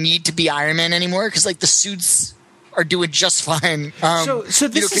doesn't really need to be Iron Man anymore, because, like, the suits are doing just fine. So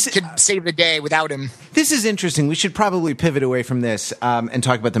this could save the day without him. This is interesting. We should probably pivot away from this and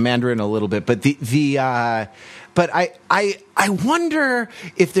talk about the Mandarin a little bit. But but I wonder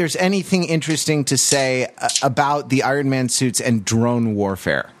if there's anything interesting to say about the Iron Man suits and drone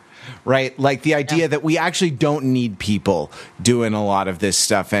warfare. Right? Like the idea that we actually don't need people doing a lot of this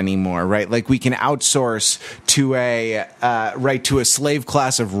stuff anymore, right? Like we can outsource to a slave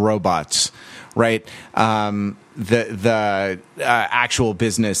class of robots, right? The actual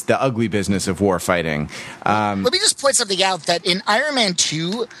business, the ugly business of warfighting. Let me just point something out, that in Iron Man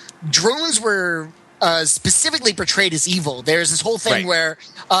 2, drones were specifically portrayed as evil. There's this whole thing Right. where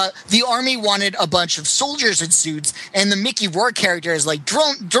the army wanted a bunch of soldiers in suits, and the Mickey Rourke character is like,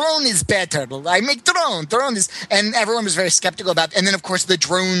 drone is better. I make drone is, and everyone was very skeptical about. And then of course the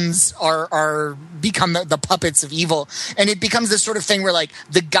drones are become the puppets of evil, and it becomes this sort of thing where like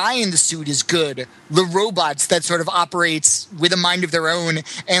the guy in the suit is good, the robots that sort of operates with a mind of their own,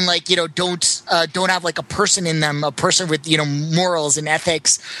 and like don't have like a person in them, a person with morals and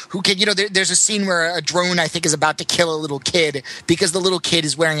ethics who can there's a scene where a drone I think is about to kill a little kid because the little kid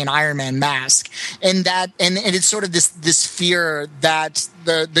is wearing an Iron Man mask, and it's sort of this fear that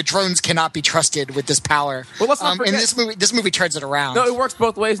the drones cannot be trusted with this power. Well, let's not forget- and this movie turns it around. No, it works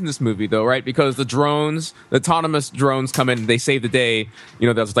both ways in this movie, though, right? Because the autonomous drones come in, they save the day.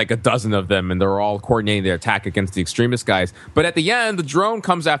 There's like a dozen of them, and they're all coordinating their attack against the extremist guys. But at the end, the drone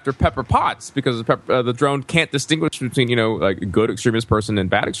comes after Pepper Potts because the drone can't distinguish between, like a good extremist person and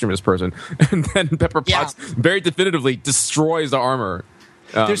bad extremist person. And then Pepper Potts very definitively destroys the armor.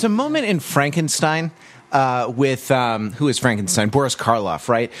 There's a moment in Frankenstein with who is Frankenstein? Boris Karloff,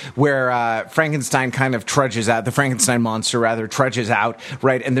 right? Where Frankenstein kind of trudges out, the Frankenstein monster rather trudges out,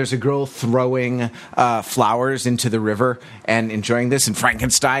 right? And there's a girl throwing flowers into the river and enjoying this, and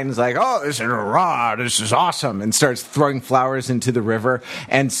Frankenstein's like, "Oh, this is awesome," and starts throwing flowers into the river.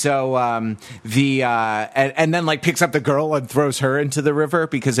 And so and then like picks up the girl and throws her into the river,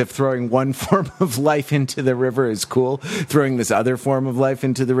 because if throwing one form of life into the river is cool, throwing this other form of life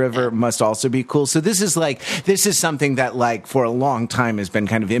into the river must also be cool. So this is something that like for a long time has been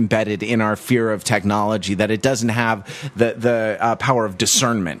kind of embedded in our fear of technology, that it doesn't have the power of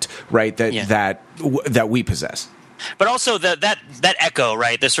discernment, right? That we possess. But also that echo,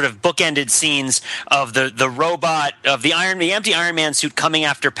 right? The sort of bookended scenes of the robot of the empty Iron Man suit coming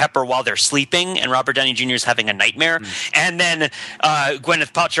after Pepper while they're sleeping, and Robert Downey Jr. is having a nightmare, and then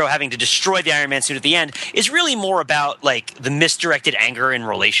Gwyneth Paltrow having to destroy the Iron Man suit at the end is really more about like the misdirected anger in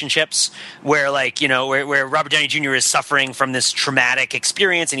relationships, where like where Robert Downey Jr. is suffering from this traumatic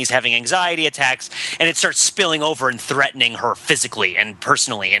experience and he's having anxiety attacks, and it starts spilling over and threatening her physically and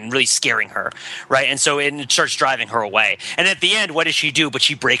personally and really scaring her, right? And so it starts driving her away, and at the end, what does she do? But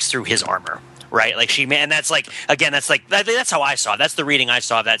she breaks through his armor, right? Like and that's like, again, that's how I saw it. That's the reading I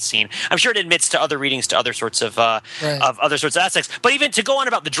saw of that scene. I'm sure it admits to other readings, to other sorts of other sorts of aspects. But even to go on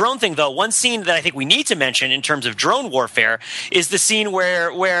about the drone thing, though, one scene that I think we need to mention in terms of drone warfare is the scene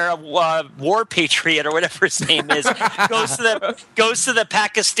where War Patriot, or whatever his name is, goes to the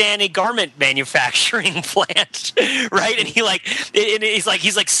Pakistani garment manufacturing plant, right? And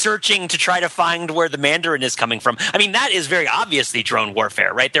he's searching to try to find where the Mandarin is coming from. I mean, that is very obviously drone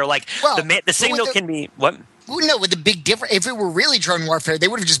warfare, right? They're like, the signal can be what? No, with the big difference, if it were really drone warfare, they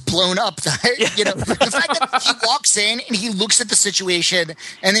would have just blown up. The fact that he walks in and he looks at the situation,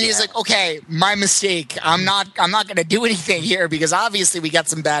 and then he's like, "Okay, my mistake. I'm not going to do anything here because obviously we got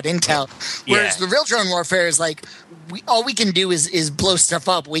some bad intel." Whereas the real drone warfare is like, all we can do is blow stuff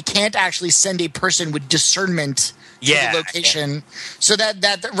up. We can't actually send a person with discernment to the location. Yeah. So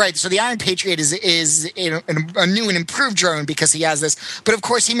that right. So the Iron Patriot is a new and improved drone because he has this. But of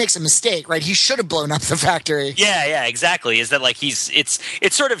course, he makes a mistake, right? He should have blown up the factory. Yeah, exactly. Is that like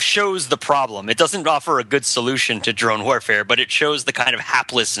it sort of shows the problem. It doesn't offer a good solution to drone warfare, but it shows the kind of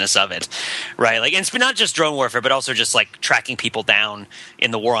haplessness of it, right? Like, and it's not just drone warfare, but also just like tracking people down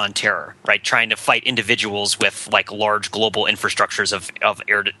in the war on terror, right? Trying to fight individuals with like large global infrastructures of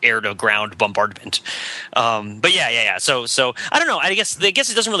air to ground bombardment. But yeah. So I don't know. I guess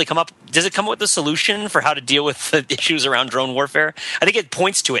it doesn't really come up. Does it come up with a solution for how to deal with the issues around drone warfare? I think it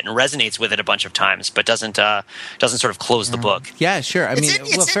points to it and resonates with it a bunch of times, but doesn't sort of close the book. Yeah, sure. I mean,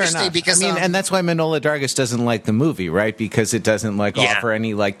 fair enough. Because, and that's why Manohla Dargis doesn't like the movie, right? Because it doesn't offer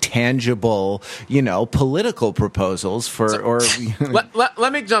any like tangible, political proposals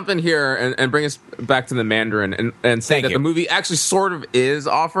Let me jump in here and bring us back to the Mandarin and say the movie actually sort of is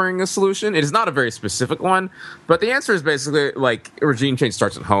offering a solution. It is not a very specific one, but the answer is basically like regime change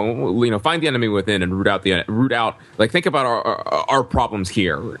starts at home. Find the enemy within and root out. Like, think about our problems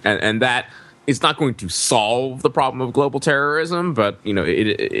here, and that is not going to solve the problem of global terrorism, but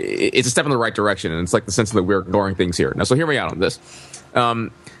it's a step in the right direction, and it's like the sense that we're ignoring things here. Now, so hear me out on this.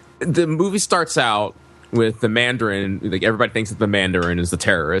 The movie starts out with the Mandarin. Like, everybody thinks that the Mandarin is the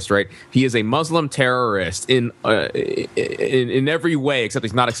terrorist, right? He is a Muslim terrorist in every way, except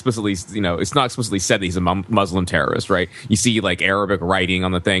he's not explicitly, it's not explicitly said that he's a Muslim terrorist, right? You see like Arabic writing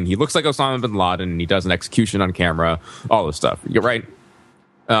on the thing. He looks like Osama bin Laden, and he does an execution on camera, all this stuff. You're right.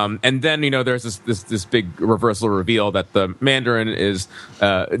 And then, there's this big reversal reveal that the Mandarin is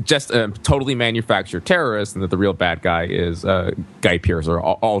just a totally manufactured terrorist, and that the real bad guy is Guy Pearce or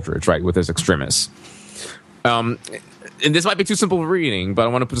Aldrich, right, with his extremists. And this might be too simple reading, but I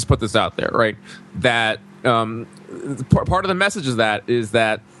want to just put this out there, right? That part of the message is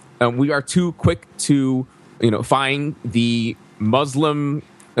that we are too quick to, find the Muslim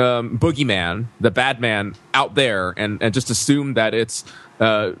boogeyman, the bad man out there, and just assume that it's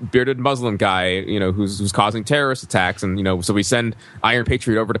bearded Muslim guy, who's causing terrorist attacks, and so we send Iron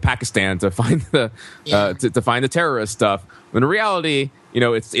Patriot over to Pakistan to find the to find the terrorist stuff. When in reality,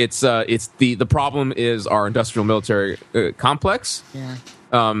 it's the problem is our industrial military complex. Yeah.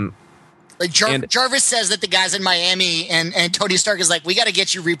 Jarvis says that the guys in Miami and Tony Stark is like, we got to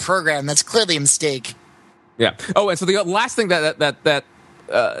get you reprogrammed. That's clearly a mistake. Yeah. Oh, and so the last thing that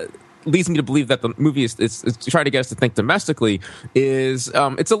leads me to believe that the movie is trying to get us to think domestically is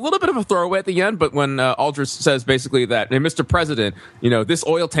it's a little bit of a throwaway at the end, but when Aldrich says basically that, hey, Mr. President, this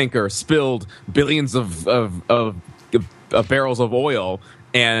oil tanker spilled billions of barrels of oil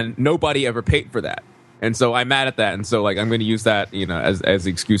and nobody ever paid for that. And so I'm mad at that, and so I'm going to use that as the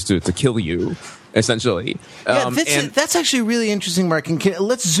excuse to kill you, essentially. That's actually really interesting, Mark. And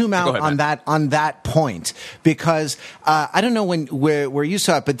let's zoom out on that point, because I don't know where you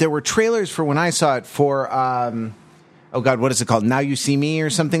saw it, but there were trailers for when I saw it for oh God, what is it called? Now You See Me or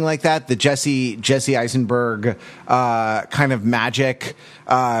something like that. The Jesse Eisenberg kind of magic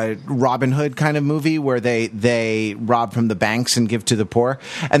Robin Hood kind of movie where they rob from the banks and give to the poor.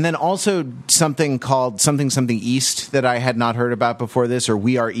 And then also something called something East that I had not heard about before this, or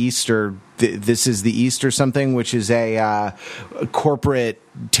We Are East, or This Is the East or something, which is a corporate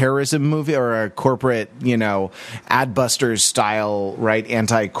terrorism movie, or a corporate, Adbusters style, right,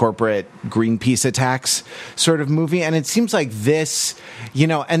 anti-corporate Greenpeace attacks sort of movie. And it seems like this,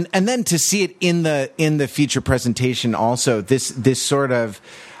 and then to see it in the feature presentation also, this sort of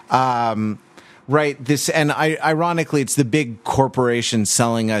right, this, and ironically, it's the big corporation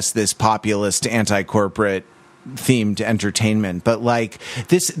selling us this populist anti-corporate themed entertainment. But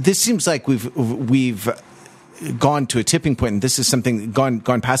this seems like we've gone to a tipping point, and this is something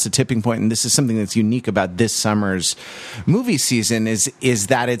gone past a tipping point, and this is something that's unique about this summer's movie season is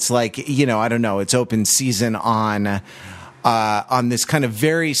that it's I don't know, it's open season on this kind of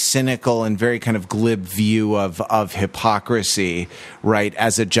very cynical and very kind of glib view of hypocrisy, right,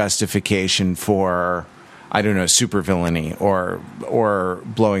 as a justification for, I don't know, supervillainy or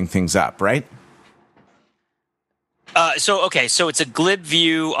blowing things up, right? So it's a glib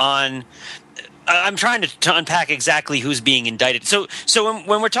view on. I'm trying to unpack exactly who's being indicted. So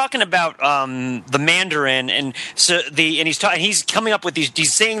when we're talking about the Mandarin, and he's coming up with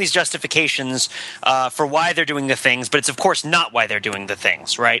he's saying these justifications for why they're doing the things, but it's of course not why they're doing the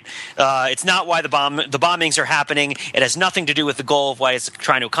things, right? It's not why the bombings are happening. It has nothing to do with the goal of what it's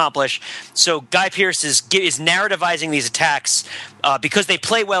trying to accomplish. So Guy Pearce is narrativizing these attacks because they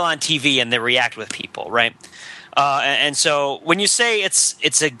play well on TV and they react with people, right? And so when you say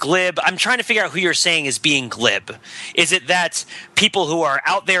it's a glib, I'm trying to figure out who you're saying is being glib. Is it that people who are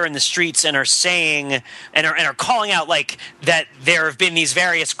out there in the streets and are saying and are calling out that there have been these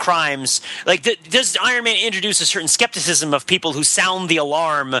various crimes? Does Iron Man introduce a certain skepticism of people who sound the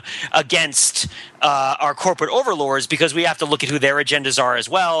alarm against our corporate overlords, because we have to look at who their agendas are as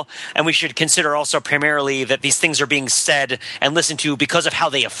well, and we should consider also primarily that these things are being said and listened to because of how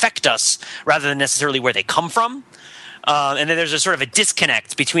they affect us rather than necessarily where they come from? And then there's a sort of a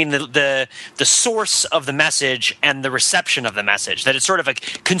disconnect between the source of the message and the reception of the message, that it's sort of a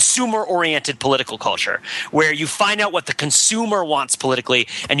consumer-oriented political culture where you find out what the consumer wants politically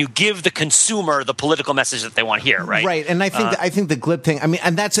and you give the consumer the political message that they want to hear, right? Right, and I think the glib thing, I mean,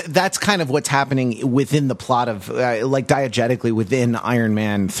 and that's kind of what's happening within the plot of, diegetically within Iron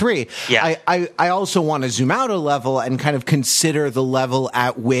Man 3. Yeah. I also want to zoom out a level and kind of consider the level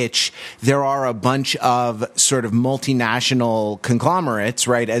at which there are a bunch of sort of multinational conglomerates,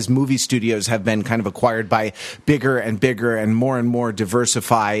 right, as movie studios have been kind of acquired by bigger and more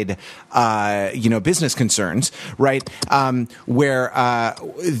diversified, business concerns, right, where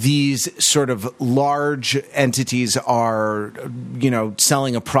these sort of large entities are,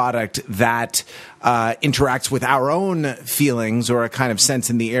 selling a product that interacts with our own feelings or a kind of sense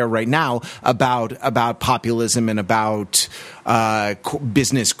in the air right now about populism and about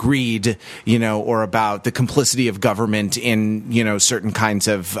business greed, or about the complicity of government in, certain kinds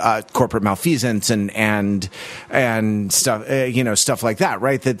of corporate malfeasance and stuff, stuff like that,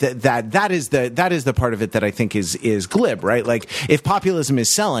 right? That is the part of it that I think is glib, right? Like, if populism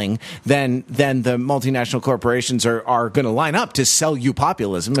is selling, then the multinational corporations are going to line up to sell you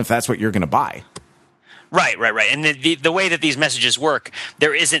populism if that's what you're going to buy. Right. And the way that these messages work,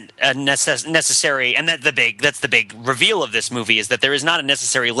 there isn't a necessary, and that's the big reveal of this movie, is that there is not a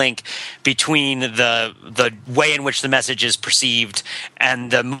necessary link between the way in which the message is perceived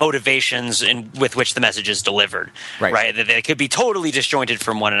and the motivations with which the message is delivered. Right. That they could be totally disjointed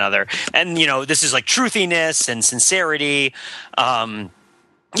from one another. And, this is like truthiness and sincerity.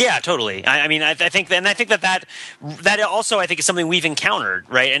 Yeah, totally. I think that also, I think, is something we've encountered,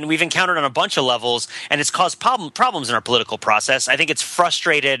 right? And we've encountered on a bunch of levels, and it's caused problems in our political process. I think it's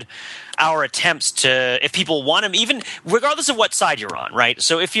frustrated our attempts to, if people want them, even regardless of what side you're on, right?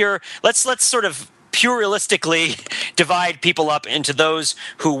 So if you're, let's sort of pluralistically divide people up into those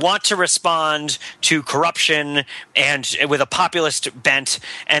who want to respond to corruption and with a populist bent,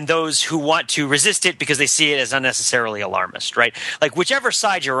 and those who want to resist it because they see it as unnecessarily alarmist, right? Like, whichever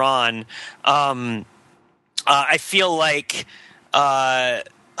side you're on, I feel like,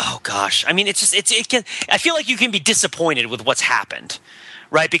 oh gosh, I mean, I feel like you can be disappointed with what's happened.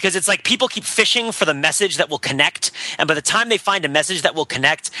 Right, because it's like people keep fishing for the message that will connect, and by the time they find a message that will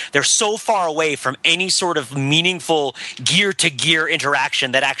connect, they're so far away from any sort of meaningful gear-to-gear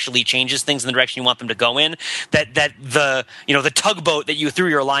interaction that actually changes things in the direction you want them to go in, that the tugboat that you threw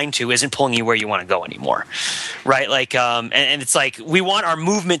your line to isn't pulling you where you want to go anymore, right? Like, and it's like we want our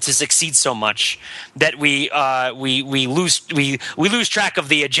movement to succeed so much that we lose track of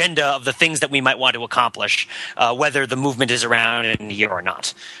the agenda of the things that we might want to accomplish, whether the movement is around in a year or not.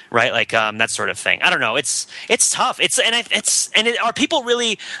 Right, like that sort of thing. I don't know. It's tough. Are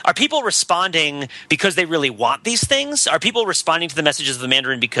people responding because they really want these things? Are people responding to the messages of the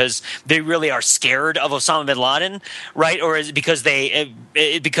Mandarin because they really are scared of Osama bin Laden? Right, or is it because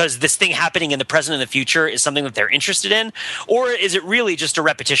because this thing happening in the present and the future is something that they're interested in, or is it really just a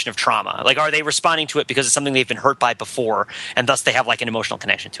repetition of trauma? Like, are they responding to it because it's something they've been hurt by before, and thus they have like an emotional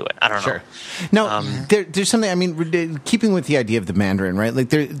connection to it? I don't know. No, there's something. I mean, keeping with the idea of the Mandarin, right? Like,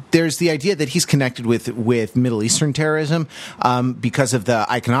 there's the idea that he's connected with Middle Eastern terrorism because of the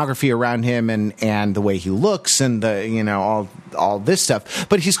iconography around him and the way he looks and the all this stuff.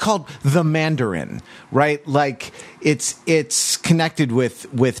 But he's called the Mandarin, right? Like, it's connected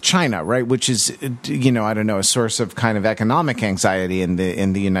with China, right? Which is I don't know, a source of kind of economic anxiety in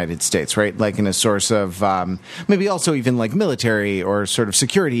the United States, right? Like, in a source of maybe also even like military or sort of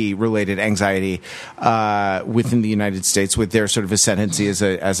security related anxiety within the United States with their sort of ascendancy as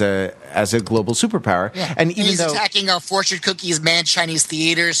a global superpower. Yeah. And even he's though attacking fortune cookies, manned Chinese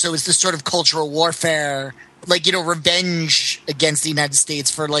theaters, so it's this sort of cultural warfare, like, revenge against the United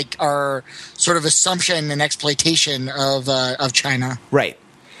States for like our sort of assumption and exploitation of China. Right.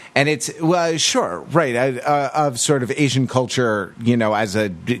 And it's of sort of Asian culture, as a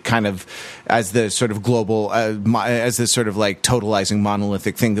kind of as the sort of global, as this sort of like totalizing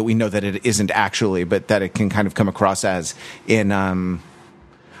monolithic thing that we know that it isn't actually, but that it can kind of come across as in.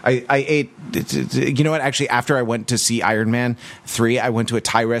 I ate, what? Actually, after I went to see Iron Man 3, I went to a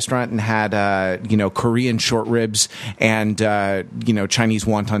Thai restaurant and had, Korean short ribs and, Chinese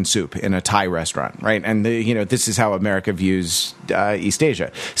wonton soup in a Thai restaurant, right? And, this is how America views East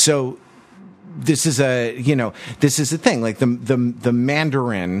Asia. So this is a thing. Like, the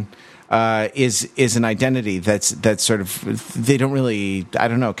Mandarin is an identity that's sort of they don't really, I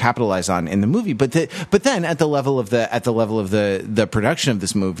don't know, capitalize on in the movie, but then at the level of the production of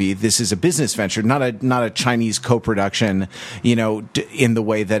this movie, this is a business venture, not a Chinese co-production, in the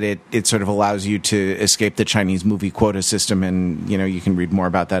way that it sort of allows you to escape the Chinese movie quota system, and you can read more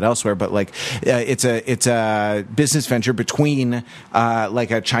about that elsewhere. But like, it's a business venture between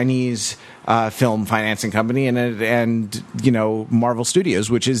like a Chinese film financing company and Marvel Studios,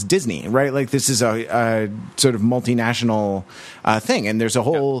 which is Disney, right? Like, this is a sort of multinational thing, and there's a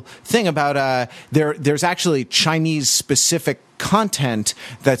whole thing about there's actually Chinese specific content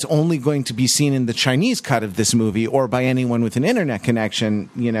that's only going to be seen in the Chinese cut of this movie, or by anyone with an internet connection,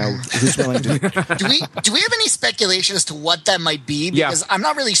 who's willing to. Do we have any speculation as to what that might be? Because I'm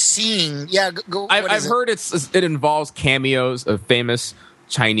not really seeing. Yeah, go. I've heard it involves cameos of famous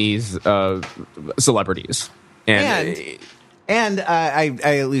Chinese celebrities, and I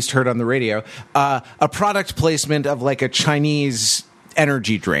at least heard on the radio a product placement of like a Chinese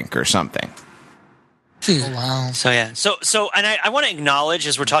energy drink or something. Oh, wow. So yeah, and I want to acknowledge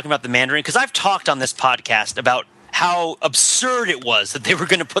as we're talking about the Mandarin, because I've talked on this podcast about how absurd it was that they were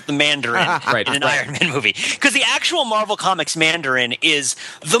going to put the Mandarin in an Iron Man movie. Because the actual Marvel Comics Mandarin is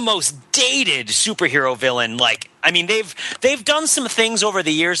the most dated superhero villain. Like, I mean, they've done some things over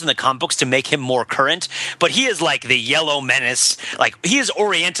the years in the comic books to make him more current, but he is like the Yellow Menace. Like, he is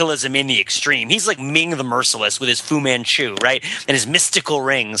Orientalism in the extreme. He's like Ming the Merciless with his Fu Manchu, right? And his mystical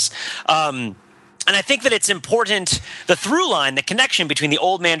rings. And I think that it's important, the through line, the connection between the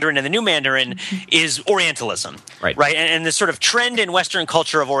old Mandarin and the new Mandarin is Orientalism. Right? And the sort of trend in Western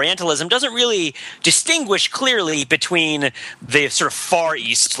culture of Orientalism doesn't really distinguish clearly between the sort of Far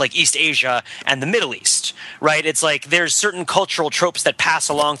East, like East Asia, and the Middle East. Right? It's like there's certain cultural tropes that pass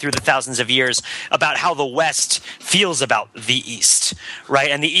along through the thousands of years about how the West feels about the East. Right?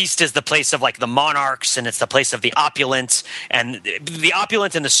 And the East is the place of like the monarchs, and it's the place of the opulent, and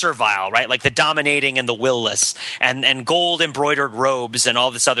the servile, right? Like the dominating and the will-less, and gold embroidered robes and all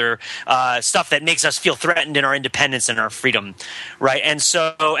this other stuff that makes us feel threatened in our independence and our freedom, right? And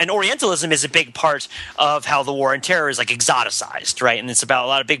Orientalism is a big part of how the war on terror is like exoticized, right? And it's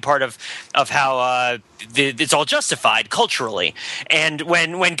about a big part of how it's all justified culturally. And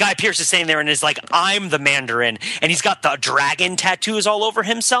when Guy Pearce is sitting there and is like, I'm the Mandarin, and he's got the dragon tattoos all over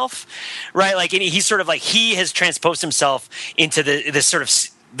himself, right? Like, and he's sort of like, he has transposed himself into this sort of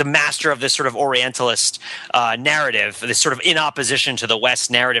the master of this sort of Orientalist narrative, this sort of in opposition to the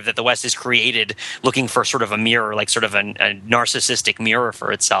West narrative that the West has created, looking for sort of a mirror, like sort of a narcissistic mirror for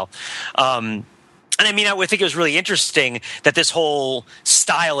itself. And I mean, I would think it was really interesting that this whole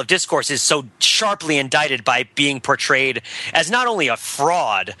style of discourse is so sharply indicted by being portrayed as not only a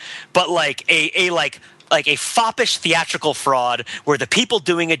fraud, but like a foppish theatrical fraud where the people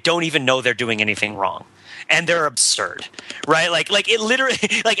doing it don't even know they're doing anything wrong. And they're absurd, right? Like it literally,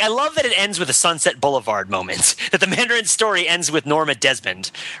 like, I love that it ends with a Sunset Boulevard moment, that the Mandarin story ends with Norma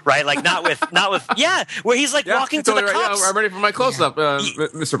Desmond, right? Like not with, where he's like walking to the cops. Yeah, I'm ready for my close-up,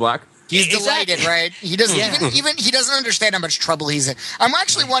 Mr. Black. He's delighted, right? He doesn't even he doesn't understand how much trouble he's in. I'm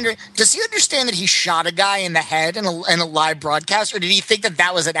actually wondering, does he understand that he shot a guy in the head in a live broadcast, or did he think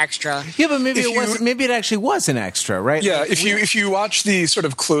that was an extra? Yeah, but maybe it wasn't. Maybe it actually was an extra, right? Yeah, if you watch the sort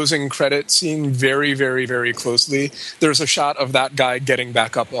of closing credit scene very, very, very closely, there's a shot of that guy getting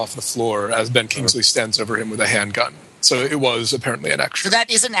back up off the floor as Ben Kingsley stands over him with a handgun. So it was apparently an extra. So that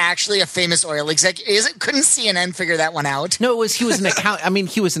isn't actually a famous oil exec. Couldn't CNN figure that one out? No, he was an accountant. I mean,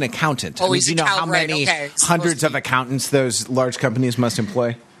 he was an accountant. Oh, he's do you know how many hundreds of accountants those large companies must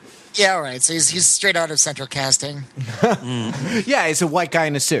employ? Yeah, all right. So he's straight out of Central Casting. Yeah, he's a white guy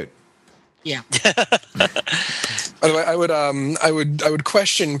in a suit. Yeah. By the way, I would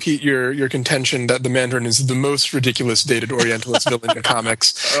question, Pete, your contention that the Mandarin is the most ridiculous dated Orientalist villain in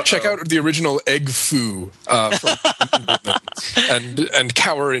comics. Check out the original Egg Foo and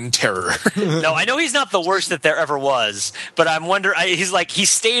cower in terror. No, I know he's not the worst that there ever was, but I'm wondering. He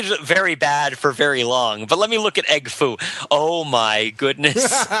stayed very bad for very long. But let me look at Egg Foo. Oh my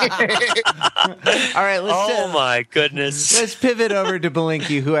goodness! All right, my goodness. Let's pivot over to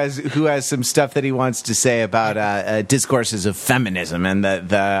Belinkie, who has some stuff that he wants to say about discourses of feminism and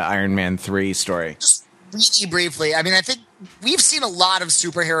the Iron Man 3 story. Just really briefly, I mean, I think we've seen a lot of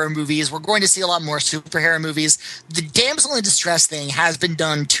superhero movies. We're going to see a lot more superhero movies. The damsel in distress thing has been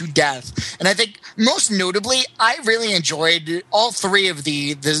done to death. And I think most notably, I really enjoyed all three of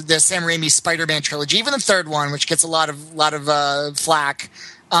the Sam Raimi Spider-Man trilogy, even the third one, which gets a lot of flack.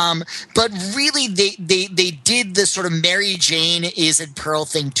 But really, they did the sort of Mary Jane Azed Pearl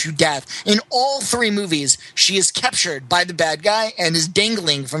thing to death. In all three movies, she is captured by the bad guy and is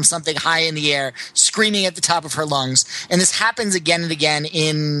dangling from something high in the air, screaming at the top of her lungs. And this happens again and again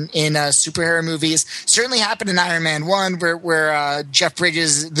in superhero movies. Certainly happened in Iron Man 1, where Jeff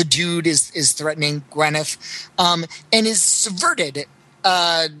Bridges, the dude, is threatening Gwyneth, and is subverted.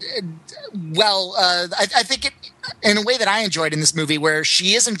 I think it in a way that I enjoyed in this movie, where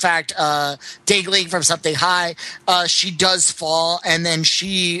she is in fact dangling from something high. She does fall, and then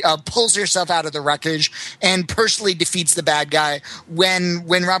she pulls herself out of the wreckage and personally defeats the bad guy when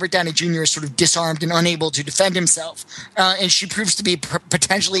Robert Downey Jr. is sort of disarmed and unable to defend himself, and she proves to be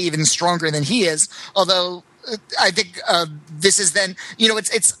potentially even stronger than he is. Although I think this is then,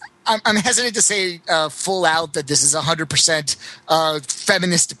 it's. I'm hesitant to say full out that this is 100%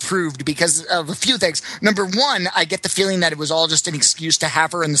 feminist approved because of a few things. Number one, I get the feeling that it was all just an excuse to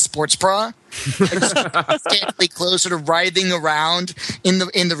have her in the sports bra, scantily clothes, sort of writhing around in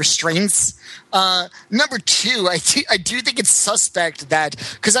the restraints. Number two, I do think it's suspect that,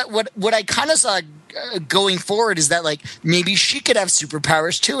 because what I kind of saw going forward is that like maybe she could have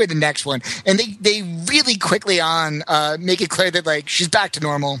superpowers too in the next one, and they really quickly on make it clear that like she's back to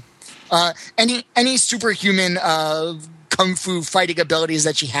normal. Any superhuman kung fu fighting abilities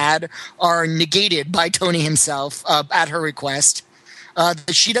that she had are negated by Tony himself at her request.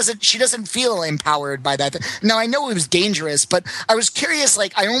 She doesn't feel empowered by that. Now I know it was dangerous, but I was curious.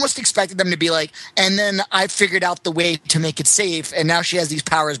 Like I almost expected them to be like, and then I figured out the way to make it safe, and now she has these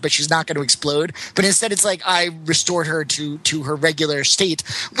powers, but she's not going to explode. But instead, it's like I restored her to her regular state.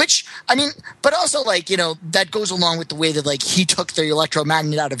 Which I mean, but also like that goes along with the way that like he took the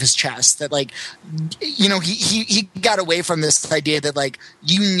electromagnet out of his chest. That like he got away from this idea that like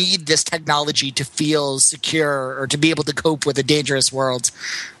you need this technology to feel secure or to be able to cope with a dangerous world.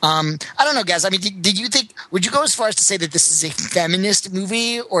 I don't know, guys. I mean, did you think? Would you go as far as to say that this is a feminist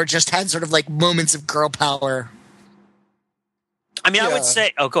movie, or just had sort of like moments of girl power? I mean, I would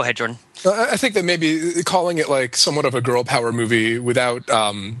say. Oh, go ahead, Jordan. I think that maybe calling it like somewhat of a girl power movie without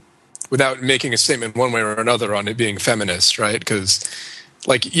making a statement one way or another on it being feminist, right? Because,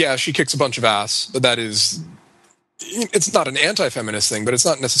 like, yeah, she kicks a bunch of ass, but it's not an anti-feminist thing, but it's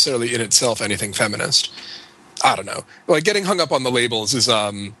not necessarily in itself anything feminist. I don't know. Like getting hung up on the labels is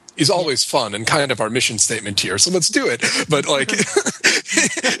always fun and kind of our mission statement here. So let's do it. But like,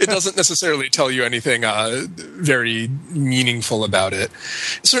 it doesn't necessarily tell you anything very meaningful about it.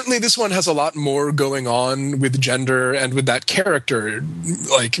 Certainly, this one has a lot more going on with gender and with that character,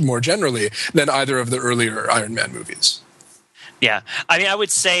 like more generally, than either of the earlier Iron Man movies. Yeah, I mean, I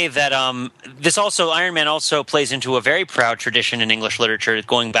would say that Iron Man also plays into a very proud tradition in English literature,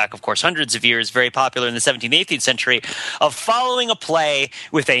 going back, of course, hundreds of years, very popular in the 17th, 18th century, of following a play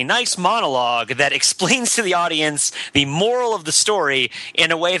with a nice monologue that explains to the audience the moral of the story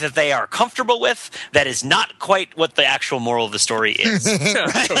in a way that they are comfortable with, that is not quite what the actual moral of the story is.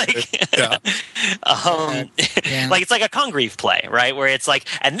 Right? Like, it's like a Congreve play, right, where it's like,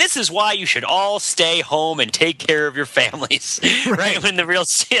 and this is why you should all stay home and take care of your families. Right, when the real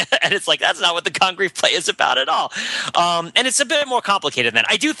and it's like that's not what the Congreve play is about at all, and it's a bit more complicated than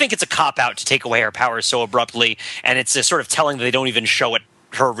that. I do think it's a cop out to take away her powers so abruptly, and it's a sort of telling that they don't even show it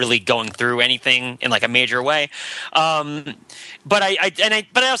her really going through anything in like a major way. But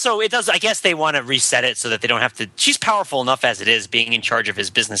also it does. I guess they want to reset it so that they don't have to. She's powerful enough as it is, being in charge of his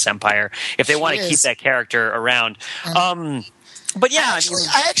business empire. If they want to keep that character around. But yeah,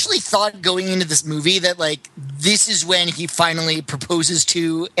 I actually thought going into this movie that like this is when he finally proposes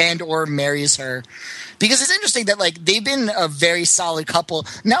to and or marries her, because it's interesting that like they've been a very solid couple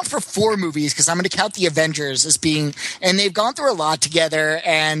now for 4 movies, because I'm going to count the Avengers as being, and they've gone through a lot together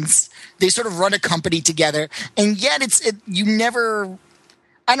and they sort of run a company together, and yet you never.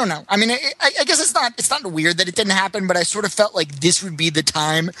 I don't know. I mean, I guess it's not weird that it didn't happen, but I sort of felt like this would be the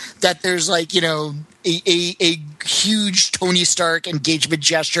time that there's like, a huge Tony Stark engagement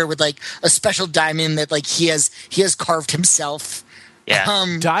gesture with like a special diamond that like he has carved himself. Yeah,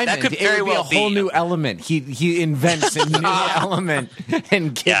 diamond. That could very well be a whole new element. He invents a new element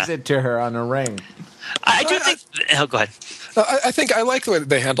and gives it to her on a ring. I do think. Oh, go ahead. I think I like the way that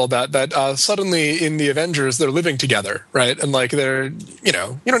they handled that. That suddenly in the Avengers they're living together, right? And like they're, you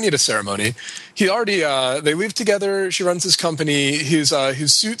don't need a ceremony. He already they live together. She runs his company. His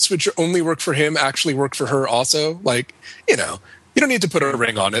suits, which only work for him, actually work for her also. Like, you don't need to put a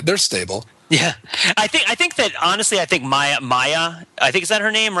ring on it. They're stable. Yeah, I think that honestly, I think Maya, I think is that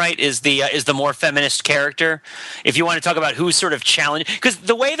her name, right? Is the more feminist character. If you want to talk about who's sort of challenged, because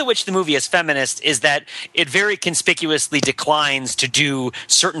the way in which the movie is feminist is that it very conspicuously declines to do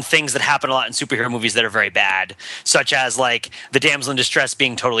certain things that happen a lot in superhero movies that are very bad, such as like the damsel in distress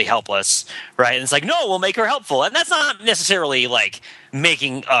being totally helpless, right? And it's like, no, we'll make her helpful, and that's not necessarily like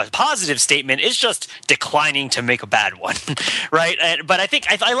making a positive statement. It's just declining to make a bad one, right? But I think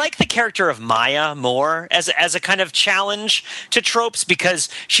I like the character of Maya more as a kind of challenge to tropes, because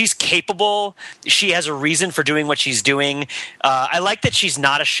she's capable. She has a reason for doing what she's doing. I like that she's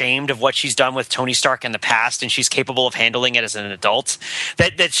not ashamed of what she's done with Tony Stark in the past, and she's capable of handling it as an adult.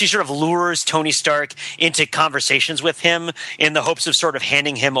 That she sort of lures Tony Stark into conversations with him in the hopes of sort of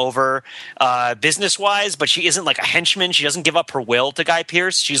handing him over business-wise, but she isn't like a henchman. She doesn't give up her will to Guy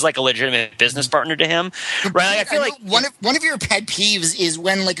Pearce. She's like a legitimate business partner to him, right? I feel like one of your pet peeves is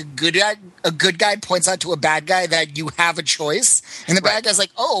when like a good guy points out to a bad guy that you have a choice, and the bad guy's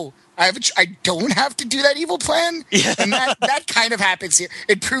like, "Oh, I don't have to do that evil plan." Yeah. And that kind of happens here.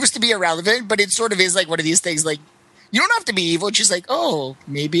 It proves to be irrelevant, but it sort of is like one of these things like, you don't have to be evil. And she's like, oh,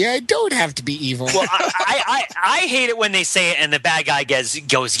 maybe I don't have to be evil. Well, I hate it when they say it and the bad guy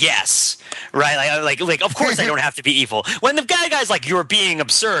goes yes, right? Like, of course I don't have to be evil. When the guy's like, you're being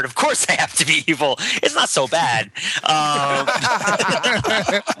absurd, of course I have to be evil. It's not so bad.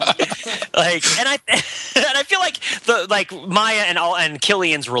 Like, and I feel like Maya and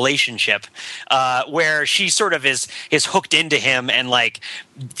Killian's relationship, where she sort of is hooked into him, and like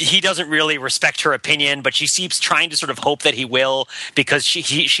he doesn't really respect her opinion, but she keeps trying to sort of hope that he will, because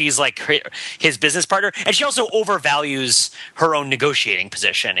she's like his business partner, and she also overvalues her own negotiating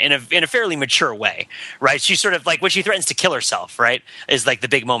position in a fairly mature way, right? She's sort of like, when she threatens to kill herself, right, is like the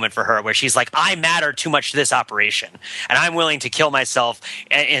big moment for her, where she's like, I matter too much to this operation, and I'm willing to kill myself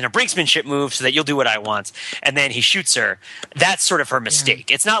in a brinksmanship move so that you'll do what I want. And then he shoots her. That's sort of her mistake.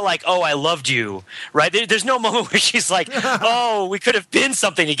 It's not like, oh, I loved you, right? There's no moment where she's like, oh, we could have been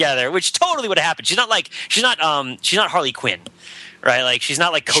something together, which totally would have happened. She's not Harley Quinn, right? Like, she's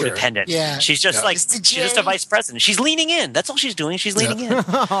not like codependent. Sure. Yeah. She's just like, she's just a vice president. She's leaning in. That's all she's doing. She's leaning in.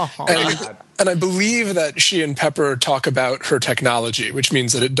 And I believe that she and Pepper talk about her technology, which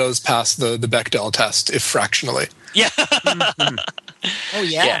means that it does pass the Bechdel test, if fractionally. Yeah. Oh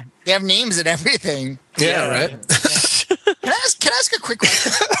yeah. They have names and everything. Yeah, right. Can I ask a quick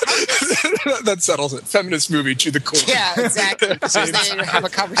question? That settles it. Feminist movie to the core. Yeah, exactly. So they have a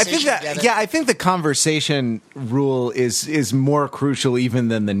conversation together. I think the conversation rule is more crucial even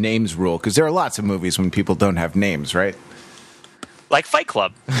than the names rule, because there are lots of movies when people don't have names, right? Like Fight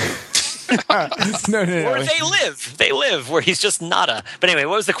Club. No. Or They Live, where he's just nada. But anyway,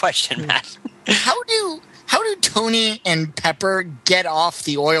 what was the question, Matt? How do Tony and Pepper get off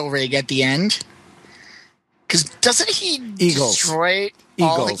the oil rig at the end? Because doesn't he destroy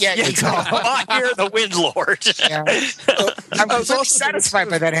all the... Eagles. Yeah, Eagles. I hear the Wind Lord. Yeah. I was also satisfied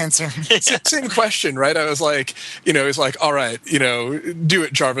by that answer. Same question, right? I was like, it's like, all right, do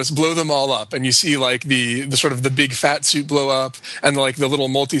it, Jarvis, blow them all up. And you see like the sort of the big fat suit blow up, and like the little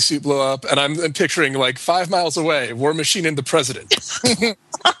multi-suit blow up. And I'm picturing like 5 miles away, War Machine and the President.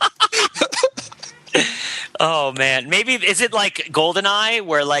 Oh man, maybe is it like GoldenEye,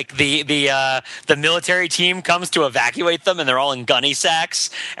 where like the military team comes to evacuate them, and they're all in gunny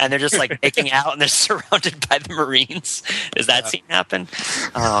sacks, and they're just like making out, and they're surrounded by the Marines? Does that scene happen?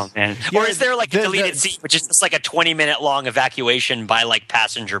 Oh man, or is there like a deleted scene, which is just like a 20-minute long evacuation by like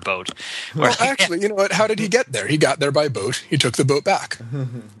passenger boat? Well, actually, you know what? How did he get there? He got there by boat. He took the boat back.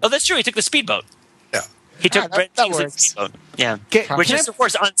 Oh, that's true. He took the speedboat. Yeah. He took Brett that Kingsley's works. speedboat. Yeah, Can which I- is of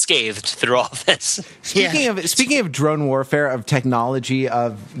course unscathed through all this. Speaking of drone warfare, of technology,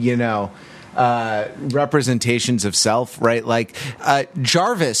 of representations of self, right? Like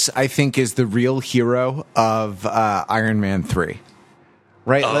Jarvis, I think, is the real hero of Iron Man 3.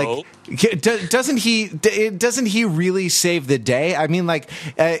 Right? Oh. Like, doesn't he really save the day? I mean, like,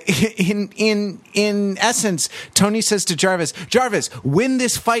 in essence, Tony says to Jarvis, win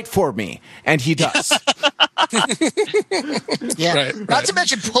this fight for me, and he does. Yeah. Right. Not to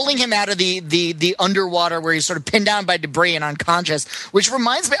mention pulling him out of the underwater where he's sort of pinned down by debris and unconscious, which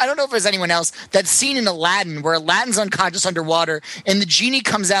reminds me, I don't know if there's anyone else, that scene in Aladdin where Aladdin's unconscious underwater and the genie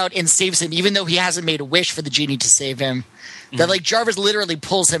comes out and saves him, even though he hasn't made a wish for the genie to save him. That like Jarvis literally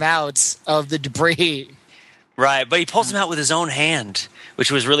pulls him out of the debris. Right, but he pulls him out with his own hand, which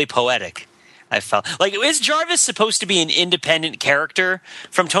was really poetic. I felt like, is Jarvis supposed to be an independent character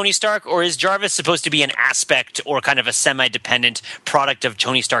from Tony Stark, or is Jarvis supposed to be an aspect or kind of a semi-dependent product of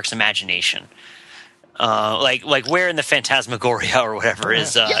Tony Stark's imagination? Like where in the Phantasmagoria or whatever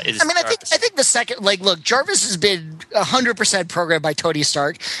is? I mean, I think the second, like, look, Jarvis has been 100% programmed by Tony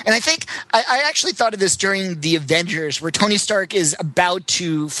Stark, and I think I actually thought of this during the Avengers, where Tony Stark is about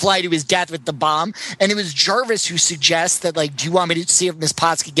to fly to his death with the bomb, and it was Jarvis who suggests that, like, do you want me to see if Miss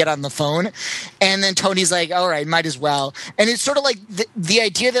Potts can get on the phone? And then Tony's like, all right, might as well. And it's sort of like the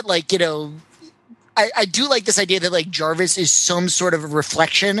idea that, like, I do like this idea that, like, Jarvis is some sort of a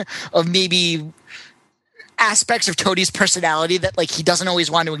reflection of maybe aspects of Tony's personality that like he doesn't always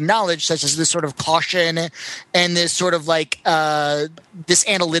want to acknowledge, such as this sort of caution and this sort of like this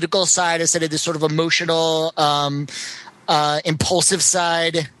analytical side instead of this sort of emotional impulsive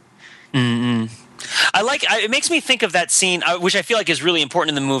side. It makes me think of that scene, which I feel like is really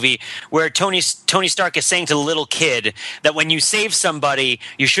important in the movie, where Tony Stark is saying to the little kid that when you save somebody,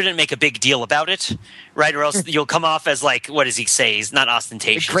 you shouldn't make a big deal about it, right? Or else you'll come off as like, what does he say? He's not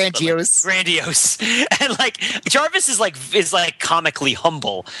ostentatious, Grandiose. but like grandiose. And like Jarvis is like comically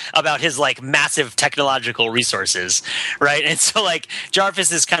humble about his like massive technological resources, right? And so like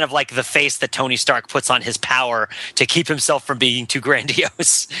Jarvis is kind of like the face that Tony Stark puts on his power to keep himself from being too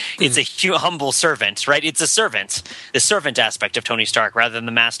grandiose. It's a humble servant, right? It's a servant, the servant aspect of Tony Stark rather than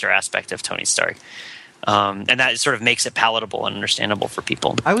the master aspect of Tony Stark. And that sort of makes it palatable and understandable for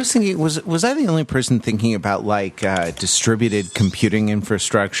people. I was thinking, was I the only person thinking about like distributed computing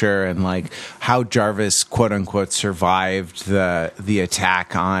infrastructure and like how Jarvis quote unquote survived the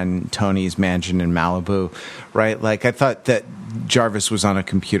attack on Tony's mansion in Malibu, right? Like I thought that Jarvis was on a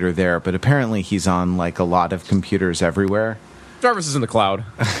computer there, but apparently he's on like a lot of computers everywhere. Jarvis is in the cloud.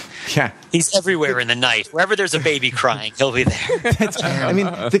 Yeah. He's everywhere in the night. Wherever there's a baby crying, he'll be there. I mean,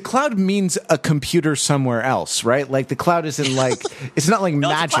 the cloud means a computer somewhere else, right? Like the cloud isn't like it's not like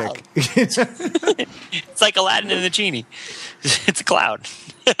magic. It's like Aladdin and the genie. It's a cloud.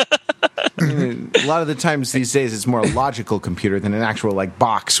 A lot of the times these days, it's more a logical computer than an actual like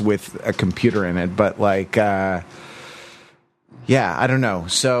box with a computer in it. But like. Yeah, I don't know.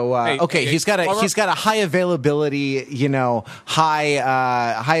 So okay, he's got a high availability,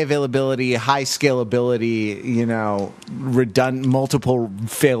 high availability, high scalability, multiple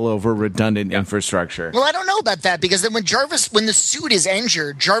failover redundant infrastructure. Well, I don't know about that because then when the suit is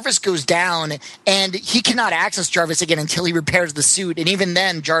injured, Jarvis goes down and he cannot access Jarvis again until he repairs the suit, and even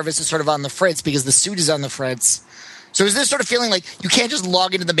then, Jarvis is sort of on the fritz because the suit is on the fritz. So is this sort of feeling like you can't just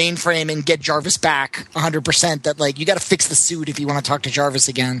log into the mainframe and get Jarvis back 100%, that like you got to fix the suit if you want to talk to Jarvis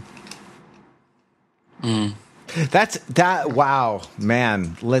again? Wow,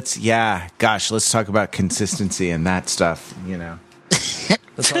 man. Let's talk about consistency and that stuff,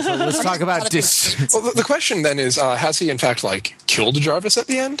 Let's talk about Well, the question then is, has he in fact like killed Jarvis at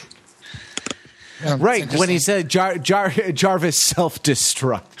the end? Right, when he said Jarvis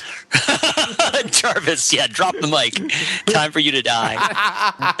self-destruct. Jarvis, drop the mic. Time for you to die.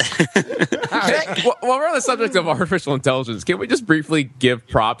 While we're on the subject of artificial intelligence, can we just briefly give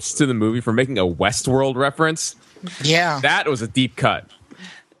props to the movie for making a Westworld reference? Yeah. That was a deep cut.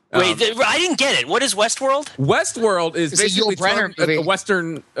 Wait, I didn't get it. What is Westworld? Westworld is basically a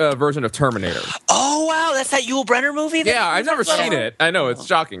Western version of Terminator. Oh, wow. That's that Yul Brynner movie? Yeah, I've never seen it. I know, it's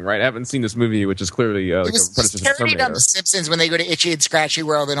shocking, right? I haven't seen this movie, which is clearly like a predecessor to Terminator. On The Simpsons when they go to Itchy and Scratchy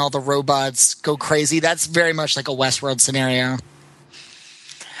World and all the robots go crazy. That's very much like a Westworld scenario.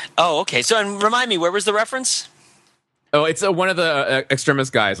 Oh, okay. So, and remind me, where was the reference? Oh, it's one of the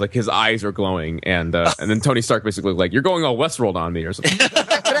extremist guys. Like his eyes are glowing, and then Tony Stark basically like, "You're going all Westworld on me" or something.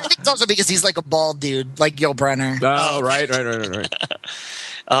 But I think it's also because he's like a bald dude, like Yul Brynner. Oh, right.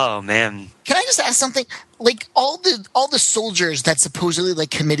 Oh man! Can I just ask something? Like all the soldiers that supposedly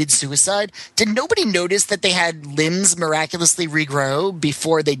like committed suicide, did nobody notice that they had limbs miraculously regrow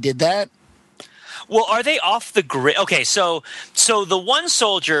before they did that? Well, are they off the grid? Okay, so the one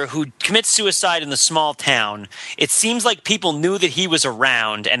soldier who commits suicide in the small town, it seems like people knew that he was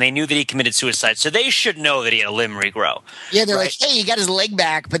around and they knew that he committed suicide, so they should know that he had a limb regrow. Yeah, they're like, hey, he got his leg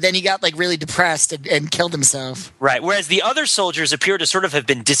back, but then he got like really depressed and killed himself. Right, whereas the other soldiers appear to sort of have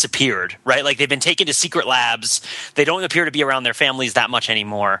been disappeared, right? Like they've been taken to secret labs. They don't appear to be around their families that much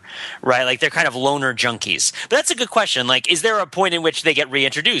anymore, right? Like they're kind of loner junkies. But that's a good question. Like, is there a point in which they get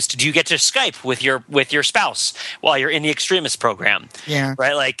reintroduced? Do you get to Skype with your spouse while you're in the extremist program? Yeah,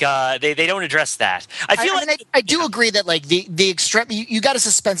 right. Like they don't address that. I do agree that like the extreme, you got a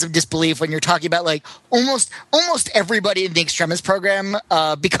suspense of disbelief when you're talking about like almost everybody in the extremist program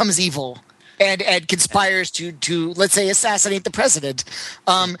becomes evil and conspires to let's say assassinate the president.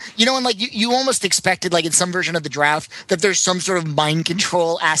 And like you almost expected, like in some version of the draft, that there's some sort of mind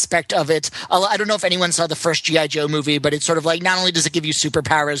control aspect of it. I don't know if anyone saw the first G.I. Joe movie, but it's sort of like not only does it give you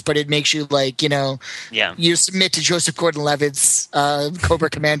superpowers, but it makes you like you submit to Joseph Gordon-Levitt's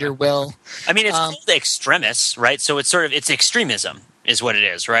Cobra Commander will. I mean, it's called the extremists, right? So it's extremism is what it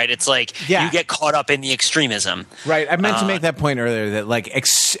is, right? It's like you get caught up in the extremism. Right. I meant to make that point earlier that like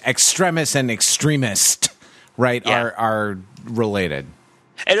extremist and extremist, right, are related.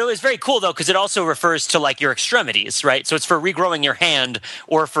 And it was very cool, though, because it also refers to, like, your extremities, right? So it's for regrowing your hand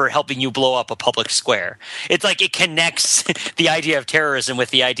or for helping you blow up a public square. It's like it connects the idea of terrorism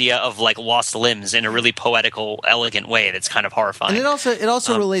with the idea of, like, lost limbs in a really poetical, elegant way that's kind of horrifying. And it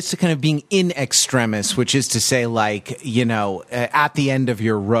also relates to kind of being in extremis, which is to say, like, at the end of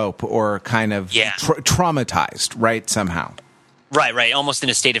your rope or kind of traumatized, right, somehow. Right. Almost in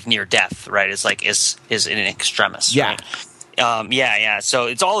a state of near death, right? It's like is in an extremis, yeah. Right? So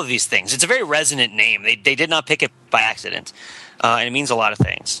it's all of these things. It's a very resonant name. They did not pick it by accident, and it means a lot of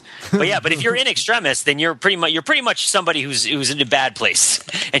things. But if you're in extremis, then you're pretty much somebody who's in a bad place,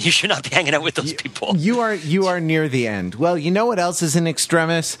 and you should not be hanging out with those people. You are near the end. Well, you know what else is in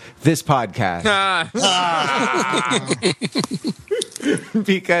extremis? This podcast.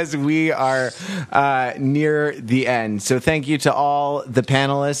 because we are near the end. So thank you to all the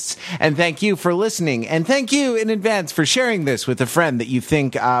panelists, and thank you for listening, and thank you in advance for sharing this with a friend that you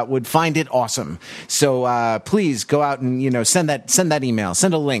think would find it awesome. So please go out and send that email,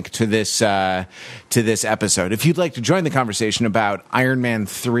 send a link to this episode. If you'd like to join the conversation about Iron Man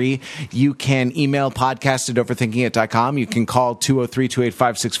 3, you can email podcast@overthinkingit.com. You can call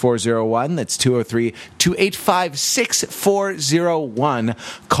 203-285-6401. That's 203-285-6401.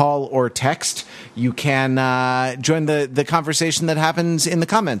 Call or text. You can join the conversation that happens in the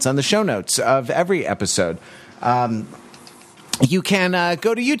comments on the show notes of every episode. You can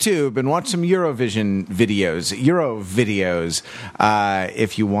go to YouTube and watch some Euro videos,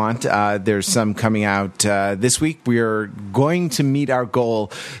 if you want. There's some coming out this week. We are going to meet our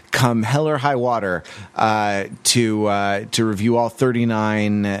goal, come hell or high water, to review all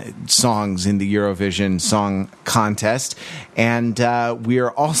 39 songs in the Eurovision Song Contest. And we are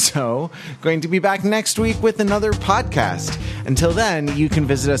also going to be back next week with another podcast. Until then, you can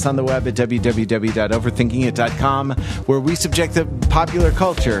visit us on the web at www.overthinkingit.com, where we subject the popular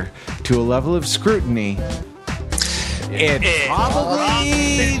culture to a level of scrutiny it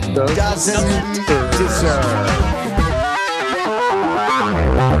probably doesn't deserve.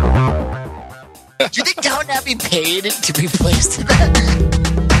 Do you think Downton Abbey paid to be placed in that?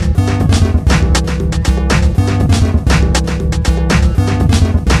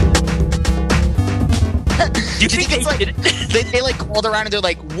 Do you think it's like did it? they like called around and they're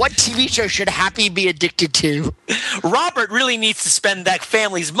like, "What TV show should Happy be addicted to?" Robert really needs to spend that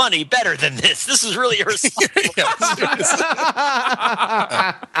family's money better than this. This is really irresponsible. Yeah,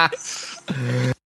 seriously.